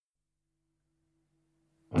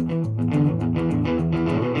Hello,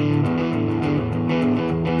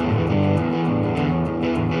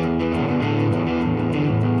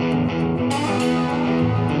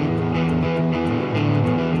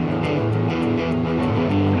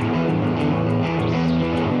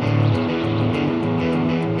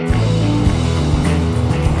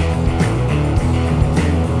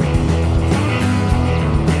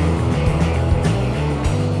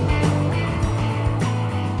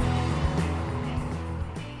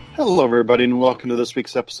 everybody, and welcome to this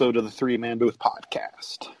week's episode of the Three Man Booth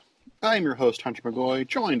Podcast. I'm your host, Hunter McGoy,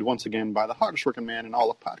 joined once again by the hardest working man in all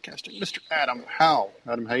of podcasting, Mr. Adam Howe.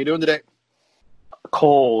 Adam, how you doing today?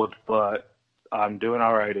 Cold, but I'm doing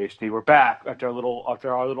all right, HD. We're back after our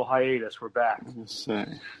little hiatus. We're back.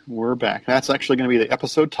 We're back. That's actually going to be the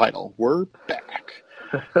episode title. We're back.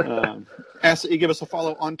 Ask that you give us a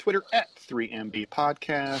follow on Twitter at 3MB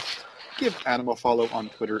Podcast. Give Adam a follow on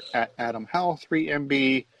Twitter at Adam Howe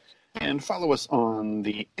 3MB. And follow us on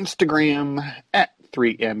the Instagram at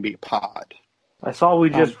 3MB Pod. I saw we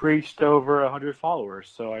just reached over 100 followers,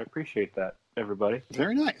 so I appreciate that, everybody.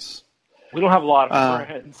 Very nice. We don't have a lot of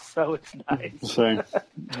friends, so it's nice. So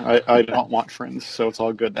I don't want friends, so it's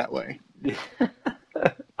all good that way.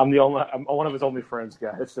 I'm one of his only friends,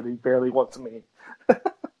 guys, that he barely wants me.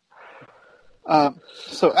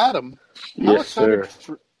 So Adam, yes, sir.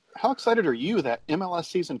 How excited are you that MLS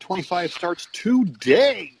season 25 starts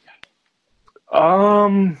today?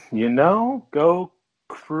 Go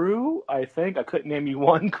Crew, I think. I couldn't name you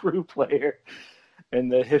one Crew player in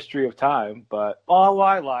the history of time, but I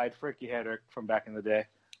lied. Frankie Hedrick from back in the day.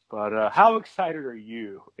 But how excited are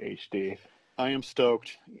you, HD? I am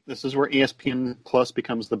stoked. This is where ESPN Plus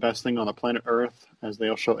becomes the best thing on the planet Earth, as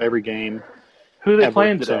they'll show every game. Who are they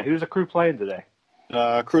playing today? Who's the Crew playing today?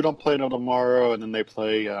 Crew don't play until tomorrow, and then they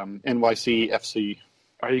play NYC FC.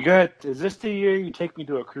 Are you good? Is this the year you take me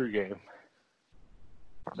to a Crew game?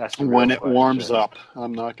 That's when it warms up.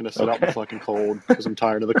 I'm not going to sit out in the fucking cold because I'm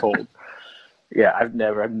tired of the cold. Yeah, I've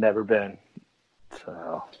never been.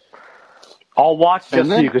 So I'll watch just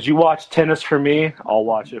for you because you watch tennis for me. I'll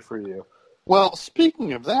watch it for you. Well,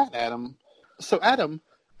 speaking of that, Adam. So, Adam,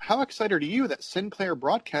 how excited are you that Sinclair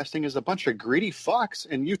Broadcasting is a bunch of greedy fucks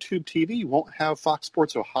and YouTube TV won't have Fox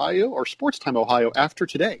Sports Ohio or Sports Time Ohio after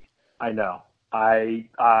today? I know. I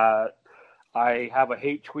have a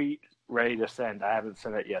hate tweet ready to send. I haven't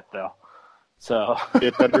sent it yet, though. So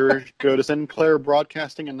it better go to Sinclair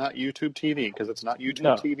Broadcasting and not YouTube TV because it's not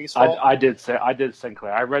YouTube TV's fault. I did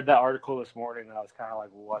Sinclair. I read that article this morning and I was kind of like,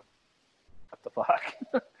 what the fuck?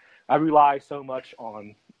 I rely so much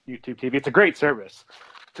on YouTube TV. It's a great service.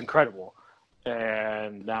 It's incredible.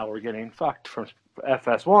 And now we're getting fucked from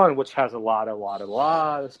FS1, which has a lot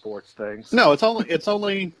of sports things. No, it's not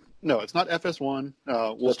FS1.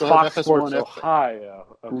 We'll still Fox have FS1. Sports Ohio.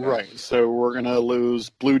 Okay. Right. So we're going to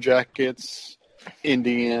lose Blue Jackets,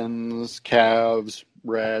 Indians, Cavs,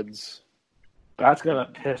 Reds. That's going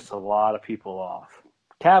to piss a lot of people off.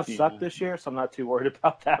 Cavs suck this year, so I'm not too worried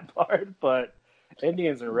about that part. But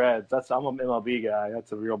Indians and Reds, I'm an MLB guy.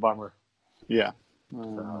 That's a real bummer. Yeah.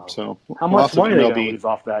 So how much money are they going to lose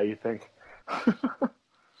off that, you think?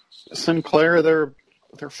 Sinclair, they're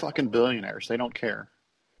fucking billionaires. They don't care.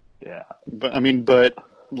 Yeah. But Fubo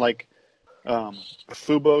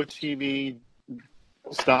TV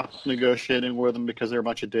stopped negotiating with them because they're a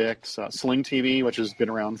bunch of dicks. Sling TV, which has been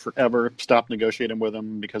around forever, stopped negotiating with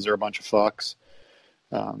them because they're a bunch of fucks.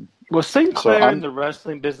 Was Sinclair in the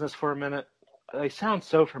wrestling business for a minute? They sound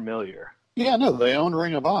so familiar. Yeah, no, they own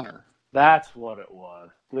Ring of Honor. That's what it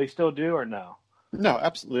was. Do they still do or no? No,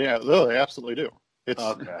 absolutely. Yeah, they absolutely do. It's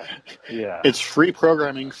okay. Yeah. It's free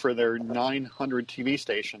programming for their 900 TV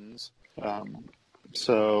stations.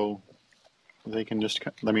 So they can just,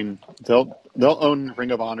 they'll own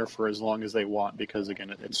Ring of Honor for as long as they want because,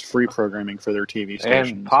 again, it's free programming for their TV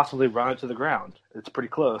stations. And possibly run it to the ground. It's pretty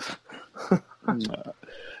close.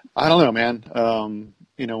 I don't know, man.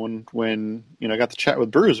 When I got to chat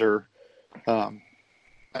with Bruiser,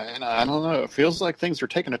 and I don't know, it feels like things are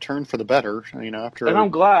taking a turn for the better, after. And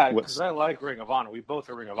I'm glad, because I like Ring of Honor. We both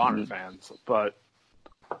are Ring of Honor fans, but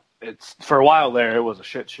it's for a while there, it was a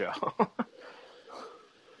shit show.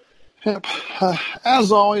 Yep.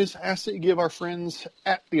 As always, ask that you give our friends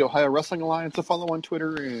at the Ohio Wrestling Alliance a follow on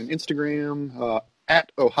Twitter and Instagram,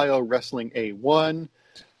 at Ohio Wrestling A1.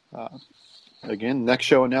 Again, next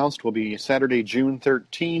show announced will be Saturday, June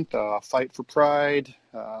 13th, Fight for Pride,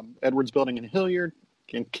 Edwards Building in Hilliard.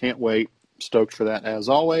 Again, can't wait. Stoked for that as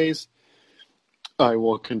always. I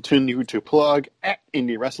will continue to plug at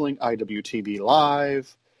Indie Wrestling, IWTV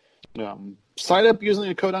Live. Sign up using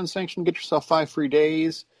the code Unsanctioned, get yourself 5 free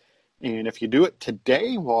days. And if you do it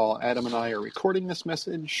today, while Adam and I are recording this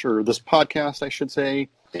message, or this podcast, I should say,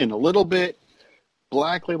 in a little bit,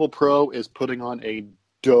 Black Label Pro is putting on a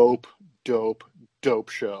dope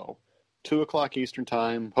show. 2 o'clock Eastern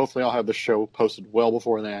time. Hopefully I'll have the show posted well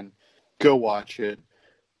before then. Go watch it.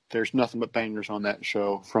 There's nothing but bangers on that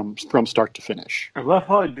show from start to finish. I love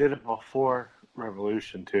how they did it before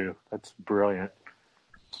Revolution too. That's brilliant.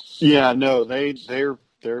 Yeah, no, they're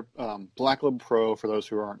Black Label Pro, for those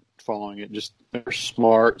who aren't following it, just they're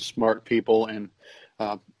smart people, and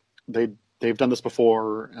they've done this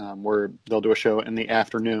before, where they'll do a show in the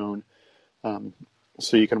afternoon,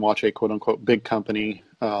 so you can watch a quote unquote big company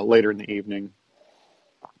later in the evening.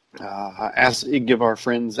 Give our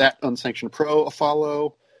friends at Unsanctioned Pro a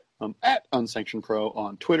follow, at Unsanctioned Pro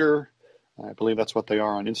on Twitter. I believe that's what they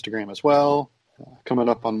are on Instagram as well. Coming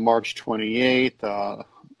up on March 28th,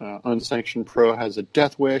 Unsanctioned Pro has a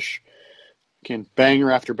Death Wish. Again,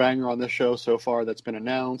 banger after banger on this show so far that's been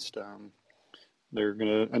announced. They're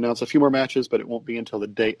going to announce a few more matches, but it won't be until the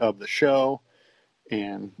day of the show.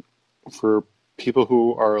 And for people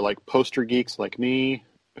who are like poster geeks like me,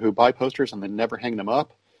 who buy posters and then never hang them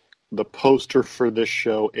up, the poster for this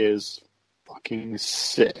show is fucking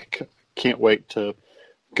sick. Can't wait to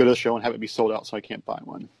go to the show and have it be sold out so I can't buy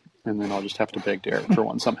one. And then I'll just have to beg Derek for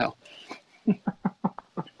one somehow.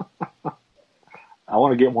 I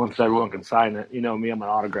want to get one so everyone can sign it. You know me, I'm an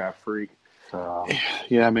autograph freak. So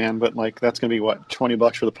yeah, man, but like that's gonna be what,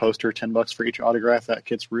 $20 for the poster, $10 for each autograph. That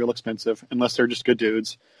gets real expensive unless they're just good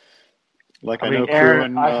dudes. Like I know Aaron, Crew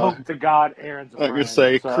and I hope to God Aaron's a friend. I could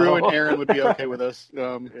say so. Crew and Aaron would be okay with us.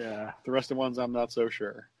 Yeah. The rest of the ones I'm not so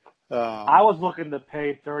sure. I was looking to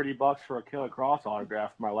pay $30 for a Killer Cross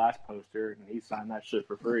autograph for my last poster, and he signed that shit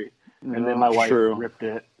for free. And then my wife ripped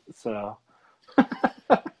it, so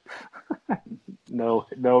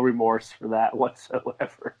no remorse for that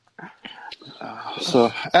whatsoever. So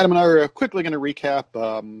Adam and I are quickly going to recap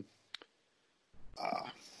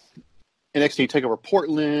NXT TakeOver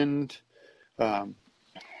Portland.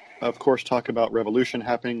 Of course, talk about Revolution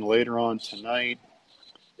happening later on tonight.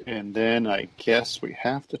 And then I guess we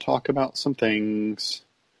have to talk about some things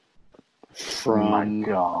from... Oh my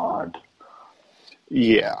God.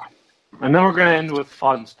 Yeah. And then we're going to end with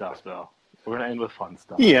fun stuff, though. We're going to end with fun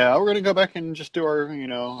stuff. Yeah, we're going to go back and just do our I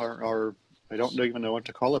don't even know what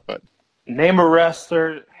to call it, but... Name a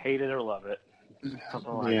wrestler, hate it or love it.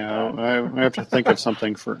 Something like that. I have to think of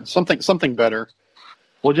something for something better.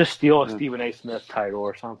 We'll just steal a Stephen A. Smith title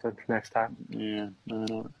or something next time. Yeah, I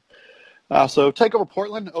don't. So TakeOver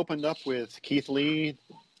Portland opened up with Keith Lee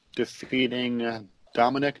defeating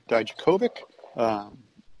Dominik Dijakovic.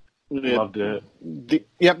 Loved it.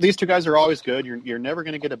 These two guys are always good. You're never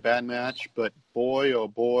going to get a bad match, but boy, oh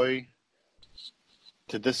boy,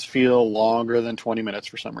 did this feel longer than 20 minutes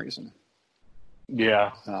for some reason.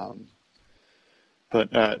 Yeah.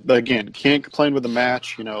 But again, can't complain with the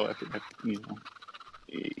match. The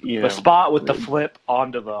spot with the flip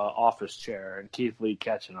onto the office chair and Keith Lee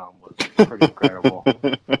catching him was pretty incredible.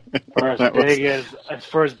 For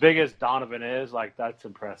as big as Donovan is, like that's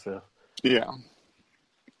impressive. Yeah.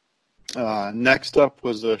 Next up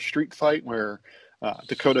was a street fight where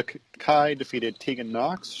Dakota Kai defeated Tegan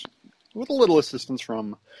Nox with a little assistance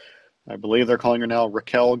from, I believe they're calling her now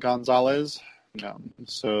Raquel Gonzalez.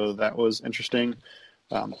 So that was interesting.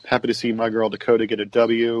 Happy to see my girl Dakota get a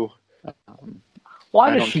W.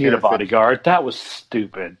 Why does she need a bodyguard? That was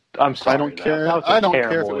stupid. I'm sorry. I don't care. I don't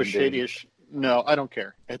care if it was shady. No, I don't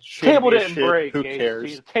care. It's shady. Table didn't break. Who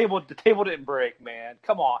cares? The table didn't break, man.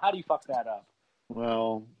 Come on. How do you fuck that up?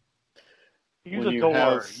 Well, use a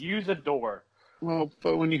door. Use a door. Well,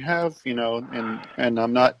 but when you have, and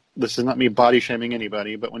I'm not. This is not me body shaming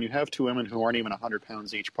anybody, but when you have two women who aren't even 100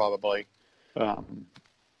 pounds each, probably,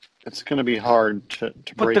 it's going to be hard to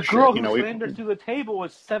break. But the girl who slammed her through the table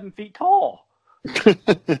was 7 feet tall.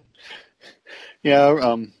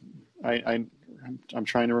 Yeah, I'm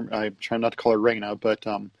trying to. I'm trying not to call her Reina, but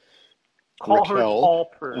call Raquel, her a tall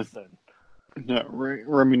person. No,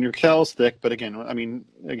 I mean Raquel's thick, but again,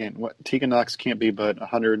 what Tegan Nox can't be but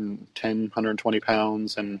 110, 120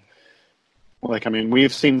 pounds, and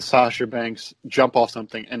we've seen Sasha Banks jump off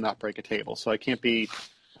something and not break a table, so I can't be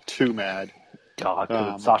too mad.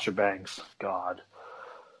 God, Sasha Banks, God.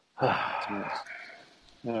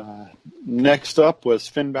 Next up was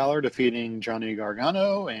Finn Balor defeating Johnny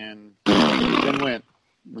Gargano, and Finn win.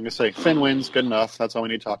 I'm going to say Finn wins, good enough. That's all we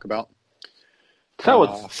need to talk about. I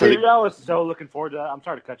was so looking forward to that. I'm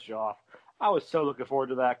sorry to cut you off. I was so looking forward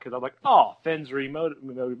to that because I'm like, oh, Finn's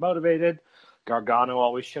remotivated. Gargano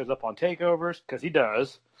always shows up on takeovers because he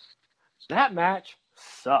does. That match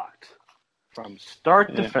sucked. from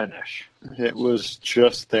start to finish. It was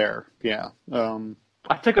just there. Yeah.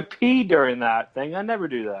 I took a pee during that thing. I never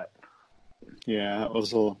do that. Yeah, that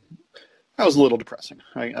was a little depressing.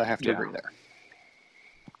 I have to agree there.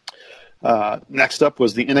 Next up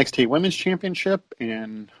was the NXT Women's Championship,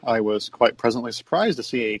 and I was quite pleasantly surprised to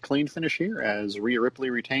see a clean finish here as Rhea Ripley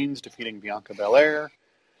retains, defeating Bianca Belair.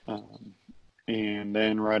 And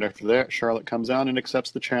then right after that, Charlotte comes out and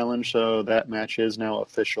accepts the challenge, so that match is now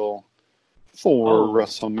official for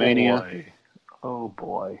WrestleMania. Boy. Oh,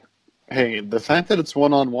 boy. Hey, the fact that it's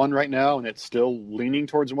one-on-one right now and it's still leaning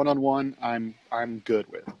towards one-on-one, I'm good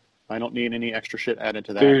with. I don't need any extra shit added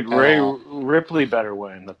to that. Dude, Ripley better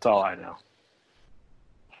win. That's all I know.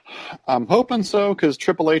 I'm hoping so, because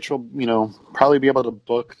Triple H will, probably be able to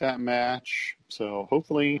book that match. So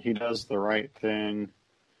hopefully he does the right thing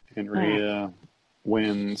and Rhea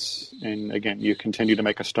wins. And again, you continue to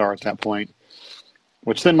make a star at that point.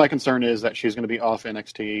 Which then my concern is that she's going to be off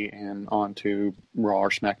NXT and on to Raw or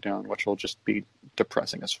SmackDown, which will just be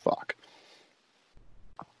depressing as fuck.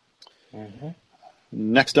 Mm-hmm.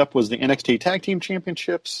 Next up was the NXT Tag Team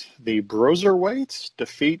Championships. The Broserweights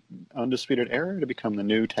defeat Undisputed Era to become the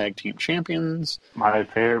new Tag Team Champions. My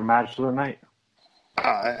favorite match of the night.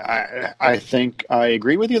 I think I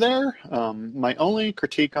agree with you there. My only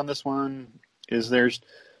critique on this one is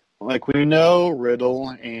we know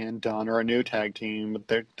Riddle and Dunn are a new tag team,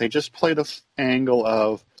 but they just play the angle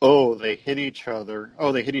of, they hit each other.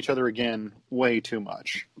 Oh, they hit each other again way too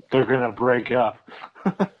much. They're going to break up.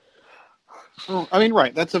 I mean,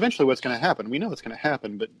 right. That's eventually what's going to happen. We know it's going to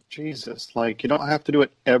happen, but Jesus, you don't have to do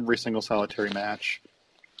it every single solitary match.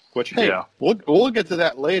 Which, hey, yeah. we'll get to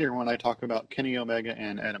that later when I talk about Kenny Omega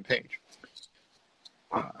and Adam Page.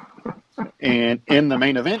 And in the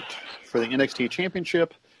main event for the NXT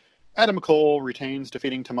Championship, Adam Cole retains,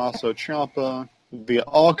 defeating Tommaso Ciampa via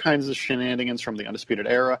all kinds of shenanigans from the Undisputed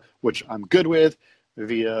Era, which I'm good with,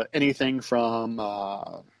 via anything from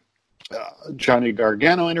Johnny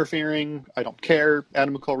Gargano interfering. I don't care.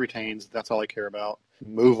 Adam Cole retains. That's all I care about.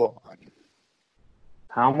 Move on.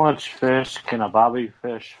 How much fish can a bobby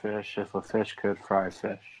fish if a fish could fry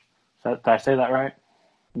fish? Did I say that right?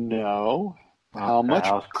 No. Okay, How much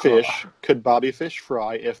fish could Bobby Fish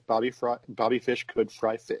fry if Bobby Fish could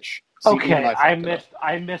fry fish? See, okay, I missed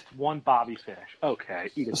one Bobby Fish. Okay,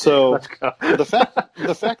 so let's go. the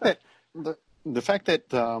fact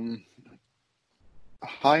that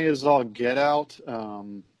high as all get out,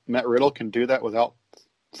 Matt Riddle can do that without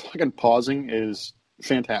fucking pausing is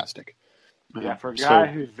fantastic. Yeah, for a guy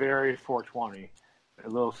who's very 420, a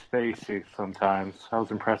little spacey sometimes, that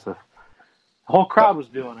was impressive. The whole crowd was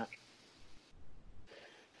doing it.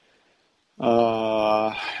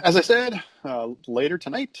 As I said, later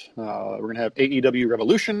tonight, we're going to have AEW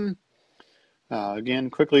Revolution. Again,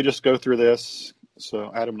 quickly just go through this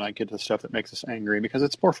so Adam and I get to the stuff that makes us angry, because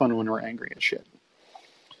it's more fun when we're angry at shit.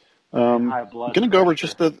 I'm going to go over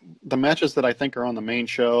just the matches that I think are on the main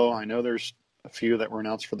show. I know there's a few that were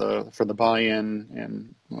announced for the buy-in,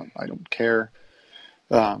 and I don't care.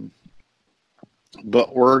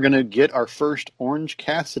 But we're going to get our first Orange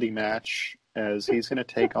Cassidy match, as he's going to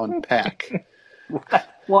take on Pac.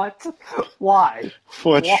 What? Why?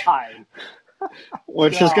 Why?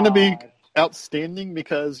 Which is going to be outstanding,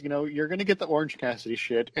 because you're going to get the Orange Cassidy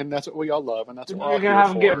shit, and that's what we all love, and that's what you're going to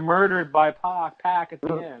have him get murdered by Pac at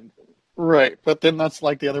the end. Right, but then that's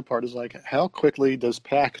the other part is how quickly does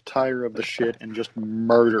Pac tire of the shit and just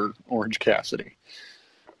murder Orange Cassidy?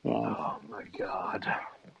 Oh my God!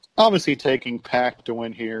 Obviously taking Pac to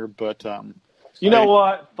win here, but you know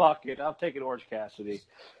what? Fuck it. I'm taking Orange Cassidy.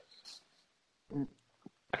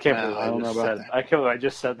 I can't believe I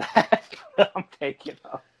just said that. I'm taking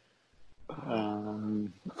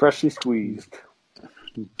him. Freshly squeezed.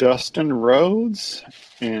 Dustin Rhodes,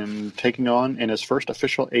 and taking on in his first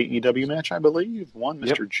official AEW match, I believe,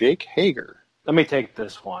 Mr. Jake Hager. Let me take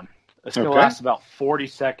this one. It's going to last about 40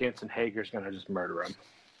 seconds, and Hager's going to just murder him.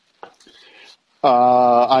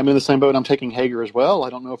 I'm in the same boat. I'm taking Hager as well. I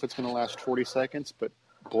don't know if it's going to last 40 seconds, but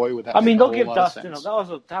boy, would that make they'll a give whole Dustin. lot of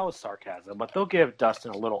sense. That was sarcasm, but they'll give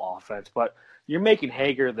Dustin a little offense. But you're making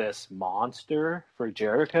Hager this monster for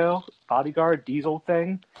Jericho, bodyguard, Diesel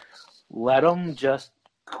thing. Let him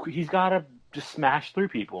he's got to just smash through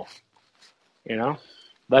people.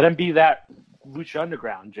 Let him be that Lucha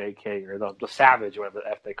Underground Jake Hager, the Savage, whatever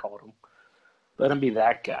the F they called him. Let him be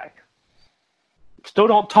that guy. Still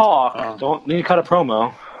don't talk. Don't need to cut a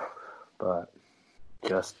promo. But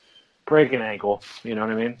just break an ankle. You know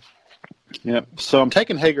what I mean? Yep. So I'm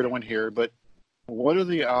taking Hager to win here, but what are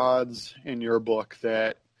the odds in your book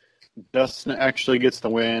that Dustin actually gets the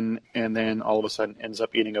win, and then all of a sudden ends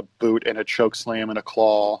up eating a boot and a choke slam and a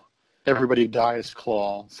claw. Everybody dies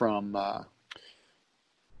claw from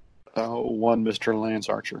one Mr. Lance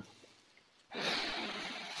Archer.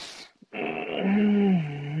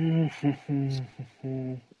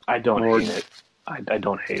 I don't hate it. I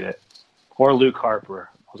don't hate it. Or Luke Harper.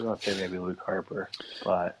 I was going to say maybe Luke Harper,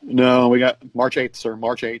 but no, we got March 8th, sir.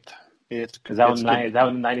 March 8th. Is that when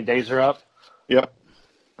the 90 days are up? Yep.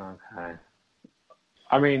 Okay.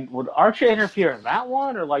 I mean, would Archer interfere in that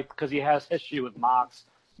one, or like because he has history with Mox,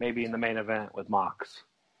 maybe in the main event with Mox?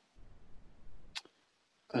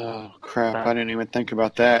 Oh crap! I didn't even think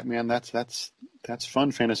about that, man. That's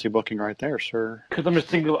fun fantasy booking right there, sir. Because I'm just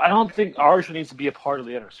thinking, I don't think Archer needs to be a part of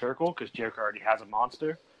the inner circle because Jericho already has a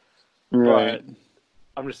monster. Right. But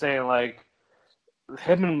I'm just saying, like,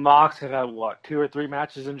 him and Mox have had, 2 or 3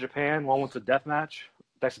 matches in Japan? One was a death match.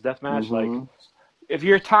 That's a death match. Mm-hmm. Like, if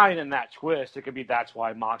you're tying in that twist, it could be that's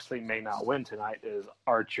why Moxley may not win tonight is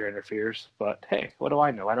Archer interferes. But, hey, what do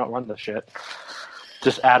I know? I don't run the shit.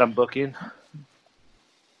 Just Adam booking.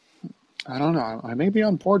 I don't know. I may be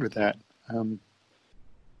on board with that. I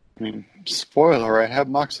mean, spoiler, I have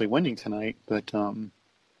Moxley winning tonight, but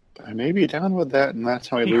I may be down with that, and that's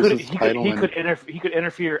how he loses the title. He could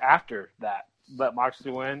interfere after that. Let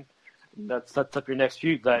Moxley win. That sets up your next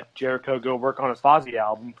feud. Let Jericho go work on his Fozzy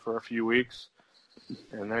album for a few weeks,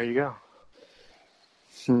 and there you go.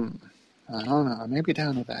 I don't know. I may be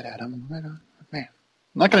down with that, Adam. Man, I'm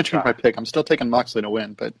not going to change my pick. I'm still taking Moxley to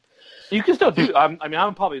win, but you can still do. I'm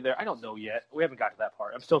probably there. I don't know yet. We haven't got to that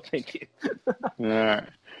part. I'm still thinking. All right.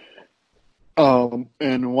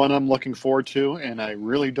 And one I'm looking forward to, and I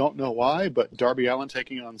really don't know why, but Darby Allin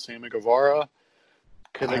taking on Sammy Guevara.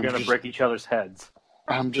 Because they're going to break each other's heads.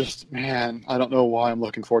 I don't know why I'm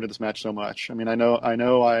looking forward to this match so much. I mean, I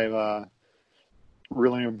know I've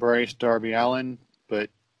really embraced Darby Allin, but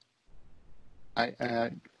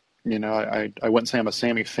I wouldn't say I'm a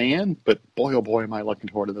Sammy fan, but boy, oh boy, am I looking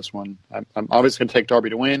forward to this one. I'm obviously going to take Darby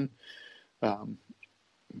to win. I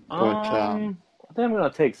think I'm going to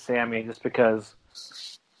take Sammy just because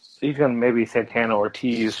he's going to maybe Santana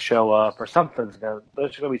Ortiz show up or something's going to –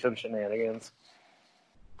 there's going to be some shenanigans.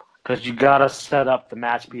 Because you got to set up the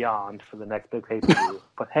match beyond for the next big pay-per-view.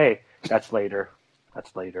 But, hey, that's later.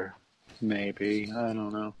 Maybe. I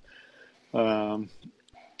don't know.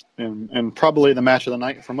 And probably the match of the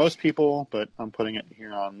night for most people, but I'm putting it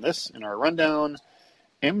here on this in our rundown.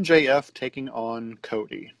 MJF taking on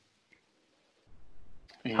Cody.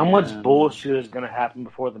 How much bullshit is going to happen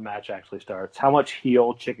before the match actually starts? How much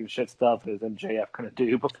heel chicken shit stuff is MJF going to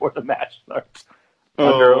do before the match starts?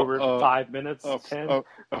 Over 5 minutes? 10?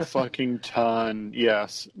 A fucking ton,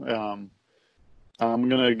 yes. I'm going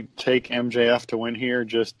to take MJF to win here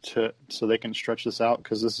so they can stretch this out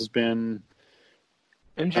because this has been...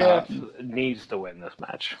 MJF needs to win this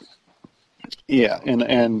match. Yeah, and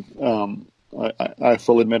I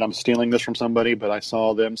fully admit I'm stealing this from somebody, but I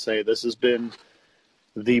saw them say this has been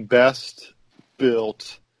the best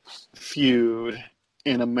built feud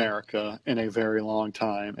in America in a very long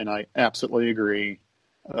time, and I absolutely agree.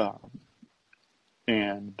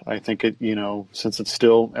 And I think it, since it's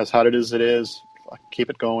still as hot as it is, keep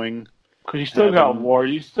it going. Because you still got Ward.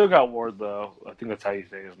 You still got Ward, though. I think that's how you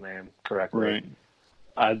say his name correctly. Right.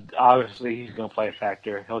 Obviously, he's going to play a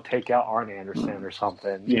factor. He'll take out Arn Anderson or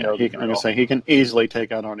something. Yeah, I'm going to say he can easily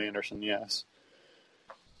take out Arn Anderson, yes.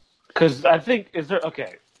 Because I think we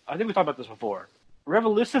talked about this before.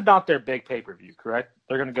 Revolution's not their big pay-per-view, correct?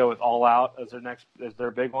 They're going to go with All Out as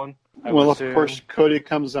their big one? Of course, Cody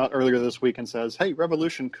comes out earlier this week and says, hey,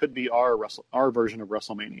 Revolution could be our version of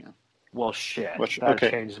WrestleMania. Well, shit. That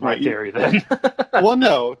changes my theory then. Well,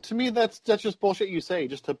 no. To me, that's just bullshit you say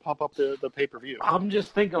just to pump up the pay-per-view. I'm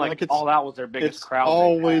just thinking All Out was their biggest crowd. It's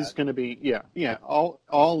always going to be,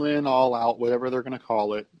 all in, all out, whatever they're going to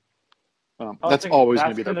call it. That's always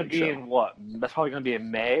going to be their big show. In what? That's probably going to be in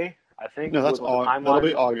May, I think. No, that'll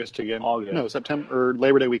be August again. August. No, September or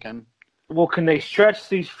Labor Day weekend. Well, can they stretch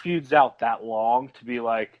these feuds out that long to be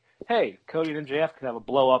like, hey, Cody and MJF can have a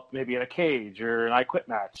blow-up maybe in a cage or an I Quit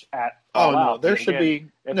match at All Out. There should be...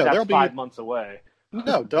 That's 5 months away.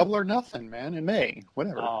 No, Double or Nothing, man, in May,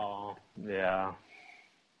 whatever. Oh, yeah.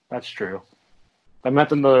 That's true. I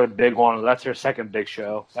meant another big one. That's their second big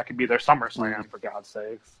show. That could be their SummerSlam, for God's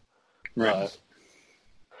sakes. Right.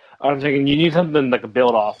 I'm thinking you need something like a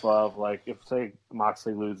build-off of, like, if, say,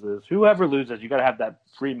 Moxley loses. Whoever loses, you got to have that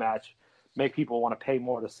free match. Make people want to pay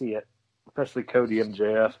more to see it. Especially Cody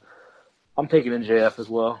MJF. I'm taking MJF as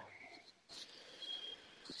well.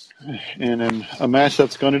 And in a match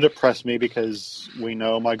that's going to depress me because we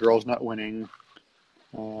know my girl's not winning,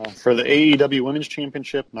 For the AEW Women's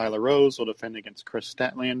Championship, Nyla Rose will defend against Chris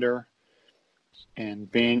Statlander.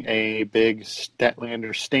 And being a big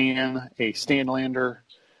Statlander stan, a Stanlander,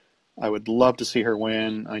 I would love to see her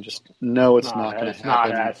win. I just know it's not going to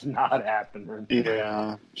happen. It's not happening.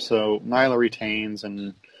 Yeah, so Nyla retains,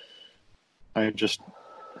 and I just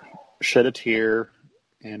shed a tear,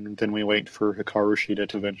 and then we wait for Hikaru Shida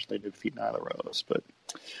to eventually defeat Nyla Rose. But,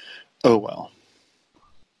 oh well.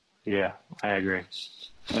 Yeah, I agree.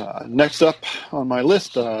 Next up on my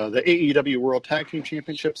list, the AEW World Tag Team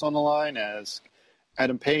Championships on the line, as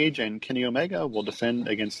Adam Page and Kenny Omega will defend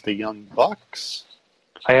against the Young Bucks.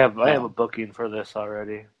 I have a booking for this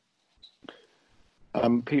already.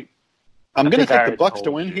 I'm going to take the Bucks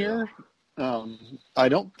to win here. I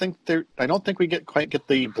don't think we quite get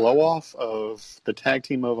the blow off of the tag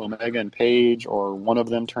team of Omega and Page, or one of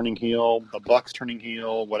them turning heel, the Bucks turning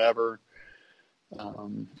heel, whatever.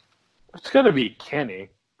 It's going to be Kenny.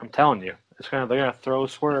 I'm telling you, they're going to throw a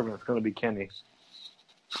swerve, and it's going to be Kenny.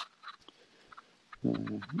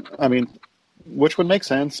 I mean, which would make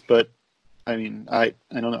sense, but I mean, I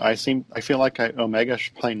don't know. I feel like Omega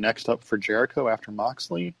should play next up for Jericho after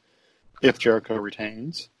Moxley, if Jericho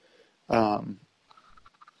retains. So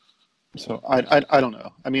I don't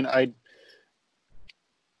know.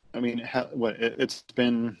 It's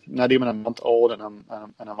been not even a month old, and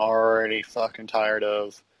I'm already fucking tired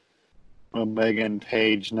of Omega and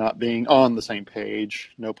Page not being on the same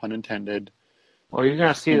page. No pun intended. Well, you're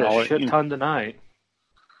gonna see a shit ton tonight.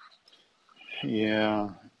 Yeah.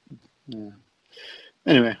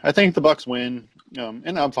 Anyway, I think the Bucks win,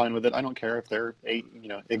 and I'm fine with it. I don't care if they're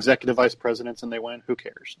executive vice presidents and they win. Who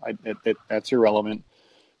cares? That's irrelevant.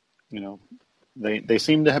 They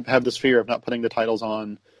seem to have this fear of not putting the titles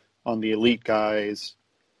on the elite guys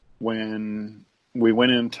when we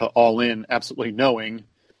went into All In absolutely knowing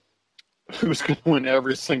who's going to win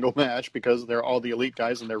every single match because they're all the elite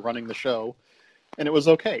guys and they're running the show. And it was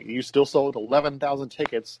okay. You still sold 11,000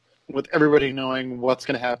 tickets with everybody knowing what's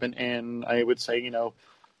going to happen. And I would say,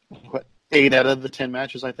 8 out of the 10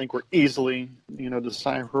 matches I think were easily,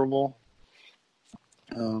 decipherable.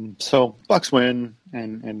 So Bucks win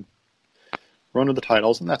and run with the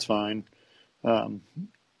titles, and that's fine. Adam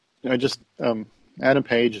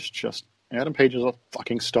Page is a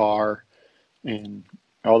fucking star, and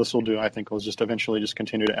all this will do, I think, will just eventually just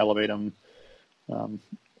continue to elevate him.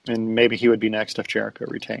 And maybe he would be next if Jericho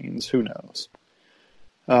retains. Who knows?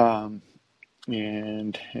 And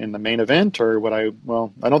in the main event, I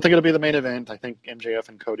don't think it'll be the main event. I think MJF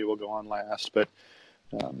and Cody will go on last. But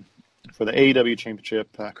for the AEW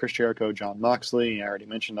Championship, Chris Jericho, Jon Moxley. I already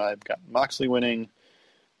mentioned I've got Moxley winning.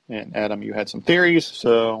 And Adam, you had some theories,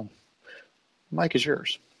 so Mike is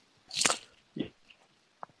yours.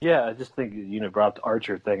 Yeah, I just think brought up the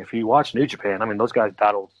Archer thing. If you watch New Japan, I mean, those guys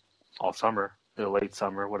battled all summer, late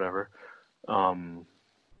summer, whatever.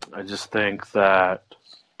 I just think that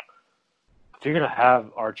if you're going to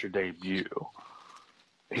have Archer debut,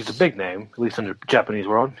 he's a big name, at least in the Japanese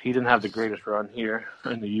world. He didn't have the greatest run here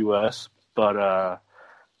in the U.S., but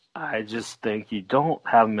I just think you don't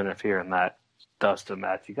have him interfere in that Dustin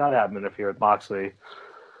match. You got to have him interfere with Moxley.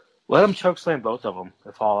 Let him chokeslam both of them,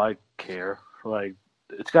 if all I care.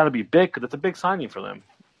 It's got to be big because it's a big signing for them.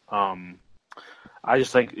 I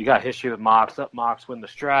just think you got history with Mox. Let Mox win the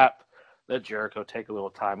strap. Let Jericho take a little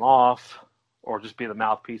time off, or just be the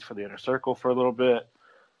mouthpiece for the Inner Circle for a little bit.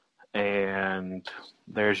 And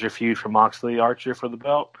there's your feud for Moxley Archer for the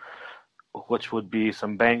belt, which would be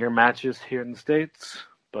some banger matches here in the States.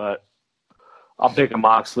 But I'm picking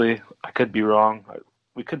Moxley. I could be wrong.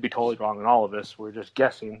 We could be totally wrong in all of this. We're just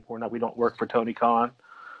guessing. We don't work for Tony Khan.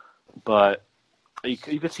 But you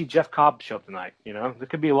could see Jeff Cobb show up tonight. There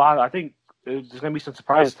could be a lot. I think there's going to be some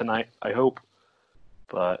surprises tonight, I hope.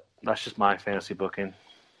 But that's just my fantasy booking.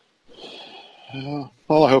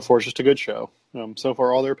 All I hope for is just a good show. So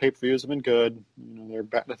far, all their pay-per-views have been good. They're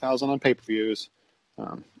batting 1,000 on pay-per-views.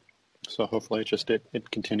 So hopefully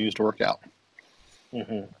it continues to work out.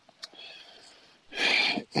 Mm-hmm.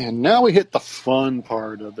 And now we hit the fun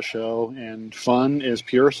part of the show, and fun is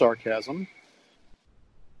pure sarcasm.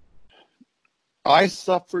 I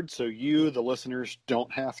suffered so you, the listeners,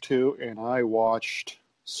 don't have to, and I watched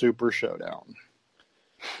Super Showdown.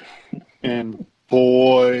 And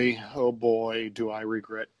boy, oh boy, do I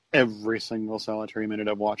regret every single solitary minute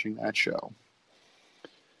of watching that show.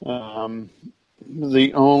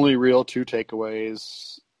 The only real two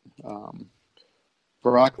takeaways,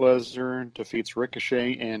 Brock Lesnar defeats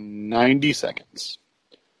Ricochet in 90 seconds.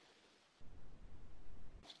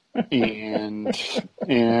 And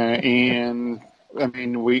I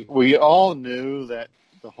mean, we all knew that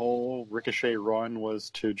the whole Ricochet run was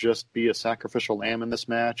to just be a sacrificial lamb in this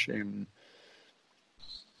match, and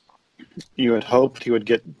you had hoped he would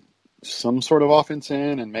get some sort of offense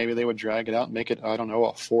in, and maybe they would drag it out and make it, I don't know,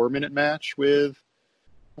 a 4-minute match with,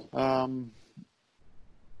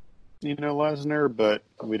 Lesnar, but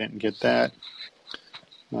we didn't get that.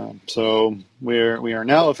 So we are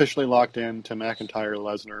now officially locked into McIntyre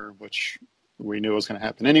Lesnar, which we knew was going to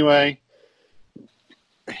happen anyway.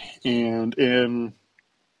 And in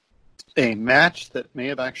a match that may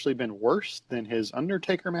have actually been worse than his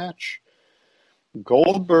Undertaker match,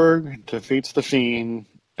 Goldberg defeats The Fiend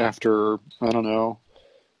after,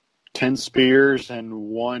 10 spears and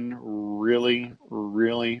one really,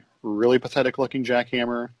 really, really pathetic-looking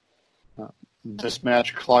jackhammer. This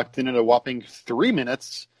match clocked in at a whopping 3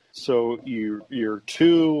 minutes, so your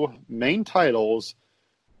two main titles,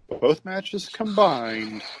 both matches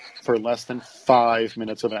combined, for less than 5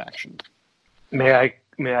 minutes of action. May I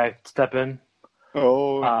step in?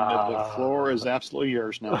 Oh, the floor is absolutely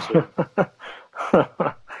yours now, sir.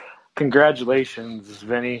 Congratulations,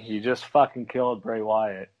 Vinny. You just fucking killed Bray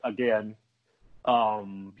Wyatt again.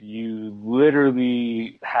 You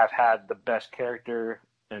literally have had the best character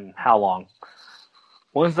in how long?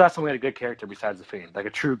 When's the last time we had a good character besides The Fiend? Like a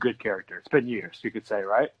true good character? It's been years, you could say,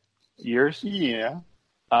 right? Years? Yeah.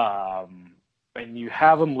 And you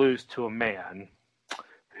have him lose to a man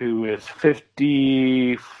who is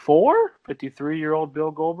 53-year-old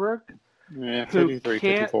Bill Goldberg. Yeah, 53,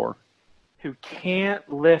 54. Who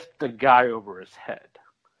can't lift the guy over his head.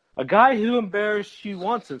 A guy who embarrassed you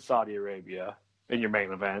once in Saudi Arabia in your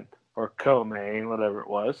main event, or co-main, whatever it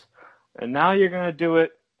was. And now you're going to do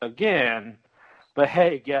it again. But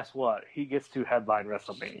hey, guess what? He gets to headline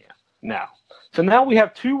WrestleMania now. So now we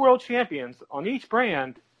have two world champions on each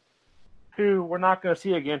brand who we're not going to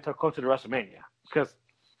see again until closer to WrestleMania, because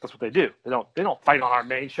that's what they do. They don't fight on our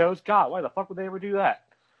main shows. God, why the fuck would they ever do that?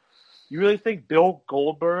 You really think Bill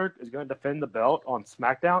Goldberg is going to defend the belt on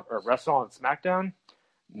SmackDown or wrestle on SmackDown?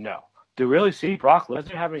 No. Do we really see Brock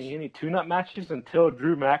Lesnar having any tune-up matches until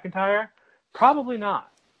Drew McIntyre? Probably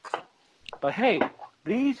not. But hey,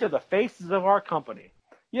 these are the faces of our company.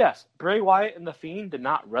 Yes, Bray Wyatt and The Fiend did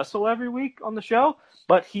not wrestle every week on the show,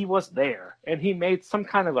 but he was there, and he made some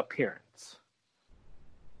kind of appearance.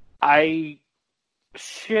 I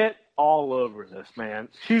shit all over this, man.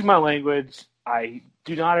 Excuse my language. I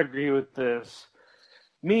do not agree with this.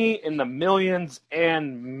 Me and the millions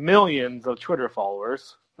and millions of Twitter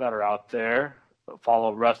followers that are out there that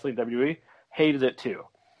follow wrestling WWE hated it too.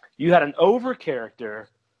 You had an over character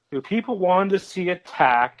who people wanted to see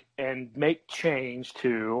attack and make change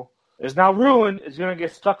to, is now ruined, is going to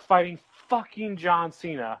get stuck fighting fucking John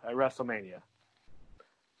Cena at WrestleMania.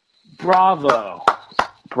 Bravo.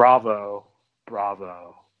 Bravo.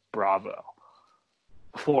 Bravo. Bravo.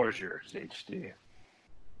 The floor is yours, HD.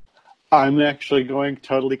 I'm actually going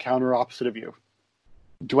totally counter opposite of you.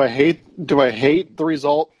 Do I hate the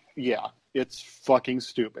result? Yeah, it's fucking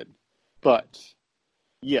stupid. But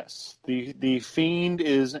yes, the Fiend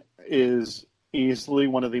is easily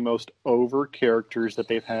one of the most over characters that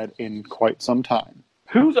they've had in quite some time.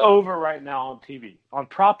 Who's over right now on TV? On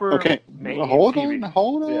proper main hold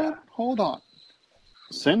TV? Hold on.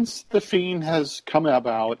 Since the Fiend has come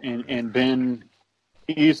about and been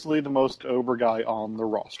easily the most over guy on the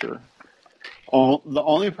roster, the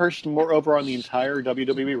only person more over on the entire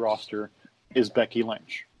WWE roster is Becky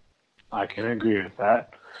Lynch. I can agree with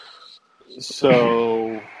that.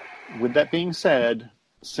 So, with that being said,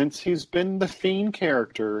 since he's been the Fiend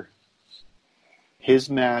character, his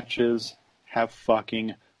matches have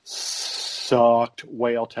fucking sucked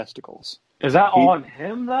whale testicles. Is that on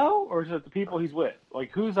him, though? Or is it the people he's with?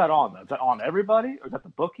 Like, who's that on, though? Is that on everybody? Or is that the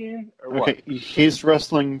booking? Or what? Okay, he's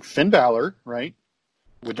wrestling Finn Balor, right?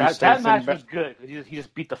 That match was good. He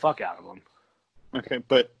just beat the fuck out of him. Okay,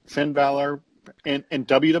 but Finn Balor in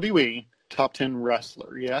WWE, top 10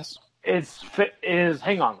 wrestler, yes?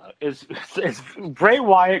 Hang on, though. Is Bray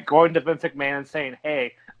Wyatt going to Vince McMahon and saying,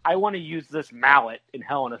 hey, I want to use this mallet in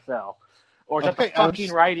Hell in a Cell? Or is that the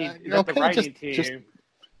fucking writing team?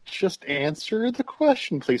 Just answer the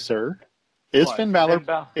question, please, sir. Is Finn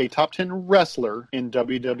Balor a top 10 wrestler in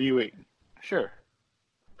WWE? Sure.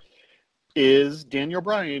 Is Daniel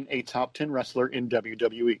Bryan a top 10 wrestler in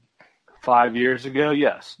WWE? 5 years ago,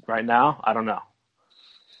 yes. Right now, I don't know.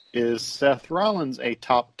 Is Seth Rollins a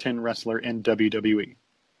top 10 wrestler in WWE?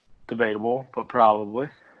 Debatable, but probably.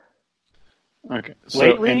 Okay. So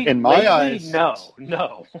lately, in my eyes, no.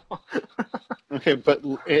 Okay, but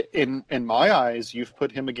in my eyes, you've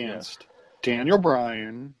put him against Daniel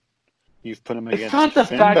Bryan. You've put him against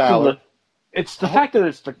Finn Balor. It's the fact that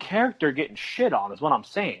it's the character getting shit on is what I'm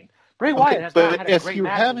saying. Bray Wyatt has not had a great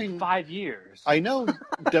match in 5 years. I know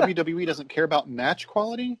WWE doesn't care about match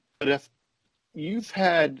quality, but if you've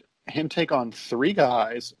had him take on 3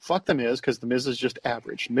 guys, fuck The Miz, because The Miz is just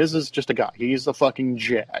average. Miz is just a guy. He's a fucking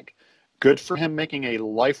jag. Good for him making a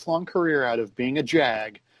lifelong career out of being a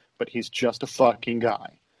jag, but he's just a fucking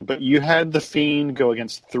guy. But you had The Fiend go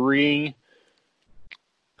against 3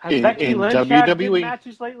 Has Becky Lynch had good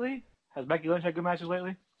matches lately? Has Becky Lynch had good matches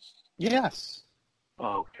lately? Yes.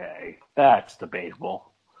 Okay, that's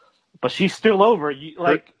debatable. But she's still over.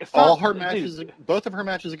 Both of her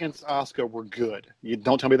matches against Asuka were good. You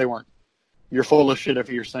don't tell me they weren't. You're full of shit if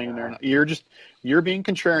you're saying they're not. You're being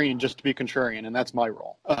contrarian just to be contrarian, and that's my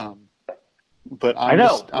role. But we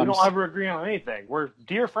don't ever agree on anything. We're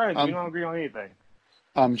dear friends. We don't agree on anything.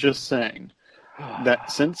 I'm just saying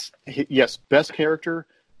that since yes, best character,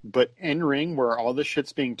 but in ring where all this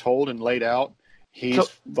shit's being told and laid out, he's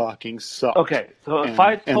fucking sucked. Okay, so if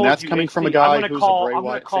I told that's you, coming from a guy who's a Bray Wyatt I'm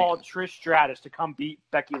going to call Trish Stratus to come beat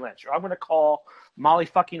Becky Lynch, or I'm going to call Molly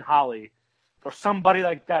fucking Holly, or somebody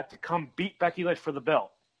like that to come beat Becky Lynch for the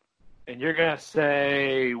belt. And you're going to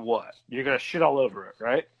say what? You're going to shit all over it,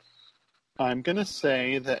 right? I'm going to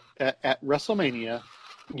say that at WrestleMania,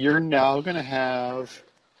 you're now going to have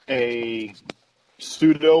a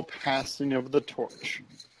pseudo passing of the torch.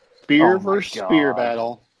 Spear versus spear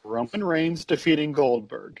battle. Roman Reigns defeating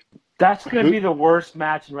Goldberg. That's going to be the worst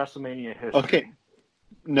match in WrestleMania history. Okay.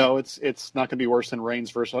 No, it's not going to be worse than Reigns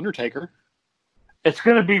versus Undertaker. It's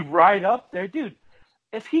going to be right up there. Dude,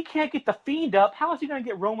 if he can't get The Fiend up, how is he going to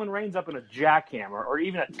get Roman Reigns up in a jackhammer or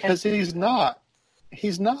even a 10? Because he's not.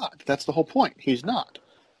 He's not. That's the whole point. He's not.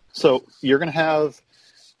 So you're going to have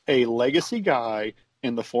a legacy guy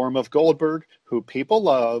in the form of Goldberg, who people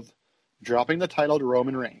love, dropping the title to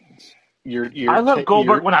Roman Reigns. I loved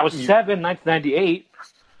Goldberg when I was 7, 1998.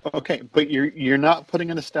 Okay, but you're not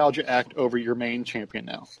putting a nostalgia act over your main champion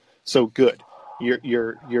now. So good.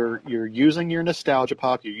 You're using your nostalgia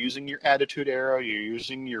pop. You're using your attitude era. You're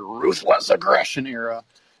using your ruthless aggression era,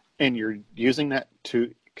 and you're using that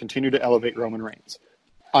to continue to elevate Roman Reigns.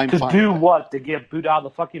 To do what? To get booed out of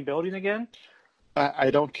the fucking building again?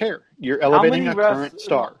 I don't care. You're elevating a current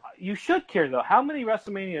star. You should care, though. How many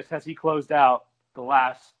WrestleManias has he closed out the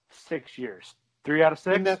last 6 years? 3 out of 6?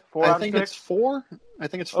 4 out of 6? I think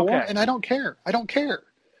it's 4. Okay. And I don't care.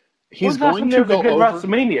 He's going to go over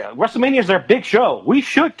WrestleMania. WrestleMania is their big show. We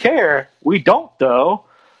should care. We don't, though.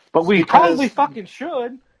 But we probably fucking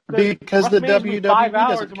should. Because the WWE 5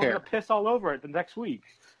 hours doesn't and care. We're going to piss all over it the next week.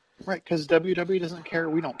 Right, because WWE doesn't care.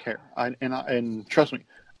 We don't care. And trust me,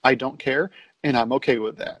 I don't care, and I'm okay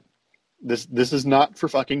with that. This is not for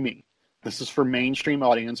fucking me. This is for mainstream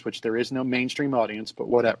audience, which there is no mainstream audience, but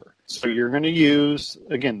whatever. So you're going to use,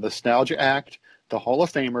 again, the Nostalgia Act, the Hall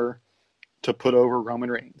of Famer, to put over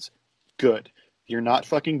Roman Reigns. Good. You're not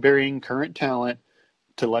fucking burying current talent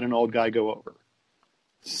to let an old guy go over.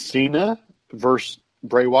 Cena versus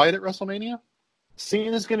Bray Wyatt at WrestleMania?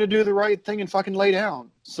 Cena's going to do the right thing and fucking lay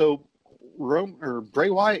down. So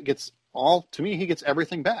Bray Wyatt gets he gets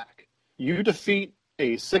everything back. You defeat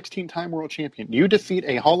a 16-time world champion. You defeat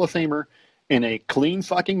a Hall of Famer in a clean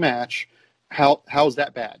fucking match. How's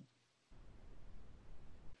that bad?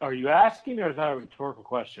 Are you asking, or is that a rhetorical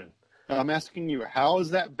question? I'm asking you, how is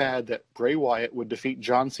that bad that Bray Wyatt would defeat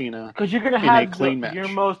John Cena because you're going to have your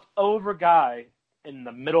most over guy in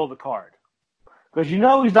the middle of the card. Because you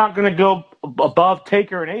know he's not going to go above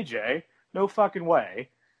Taker and AJ. No fucking way.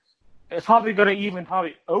 It's probably going to even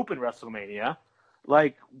open WrestleMania.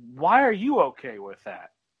 Like, why are you okay with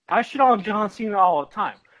that? I shit on John Cena all the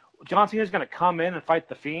time. John Cena's going to come in and fight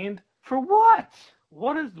The Fiend? For what?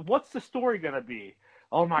 What's the story going to be?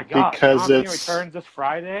 Oh, my God. Because John Cena returns this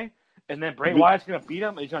Friday, and then Bray Wyatt's going to beat him,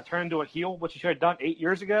 and he's going to turn into a heel, which he should have done 8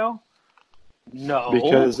 years ago? No.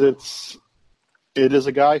 Because it is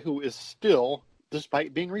a guy who is still,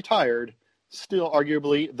 despite being retired, still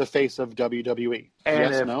arguably the face of WWE.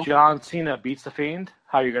 And if John Cena beats The Fiend,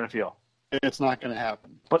 how are you going to feel? It's not going to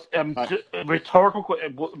happen. But rhetorical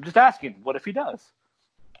question. Just asking, what if he does?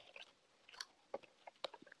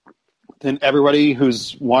 Then everybody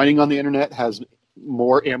who's whining on the internet has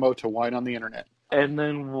more ammo to whine on the internet. And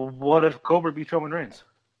then what if Goldberg beats Roman Reigns?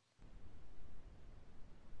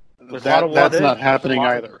 That's not happening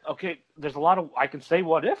either. Okay, there's a lot of... I can say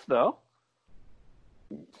what if, though.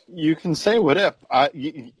 You can say what if.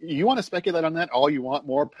 You want to speculate on that all you want.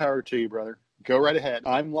 More power to you, brother. Go right ahead.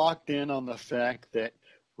 I'm locked in on the fact that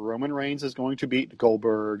Roman Reigns is going to beat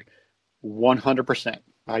Goldberg 100%.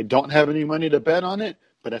 I don't have any money to bet on it,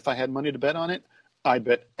 but if I had money to bet on it, I'd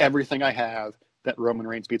bet everything I have that Roman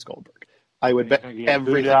Reigns beats Goldberg. I would He's bet gonna get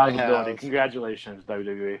booted everything out I of the building. have. Congratulations,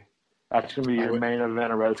 WWE. That's gonna be I your would, main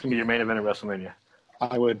event. That's gonna be your main event of WrestleMania.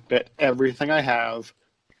 I would bet everything I have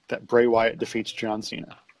that Bray Wyatt defeats John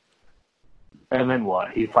Cena. And then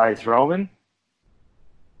what? He fights Roman.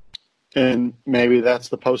 And maybe that's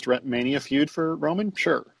the post-Mania feud for Roman?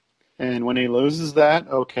 Sure. And when he loses that,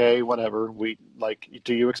 okay, whatever.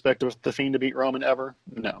 Do you expect the Fiend to beat Roman ever?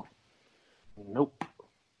 No. Nope.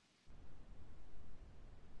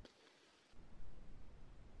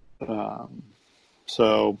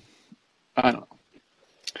 So, I don't know.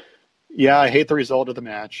 Yeah, I hate the result of the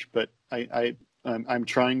match, but I'm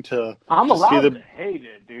trying to I'm see allowed to hate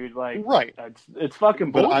it, dude. Like, right. it's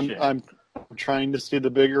fucking But bullshit. I'm trying to see the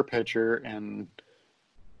bigger picture, and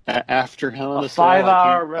after Hell in a a Cell,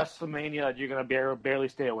 5-hour WrestleMania that you're gonna barely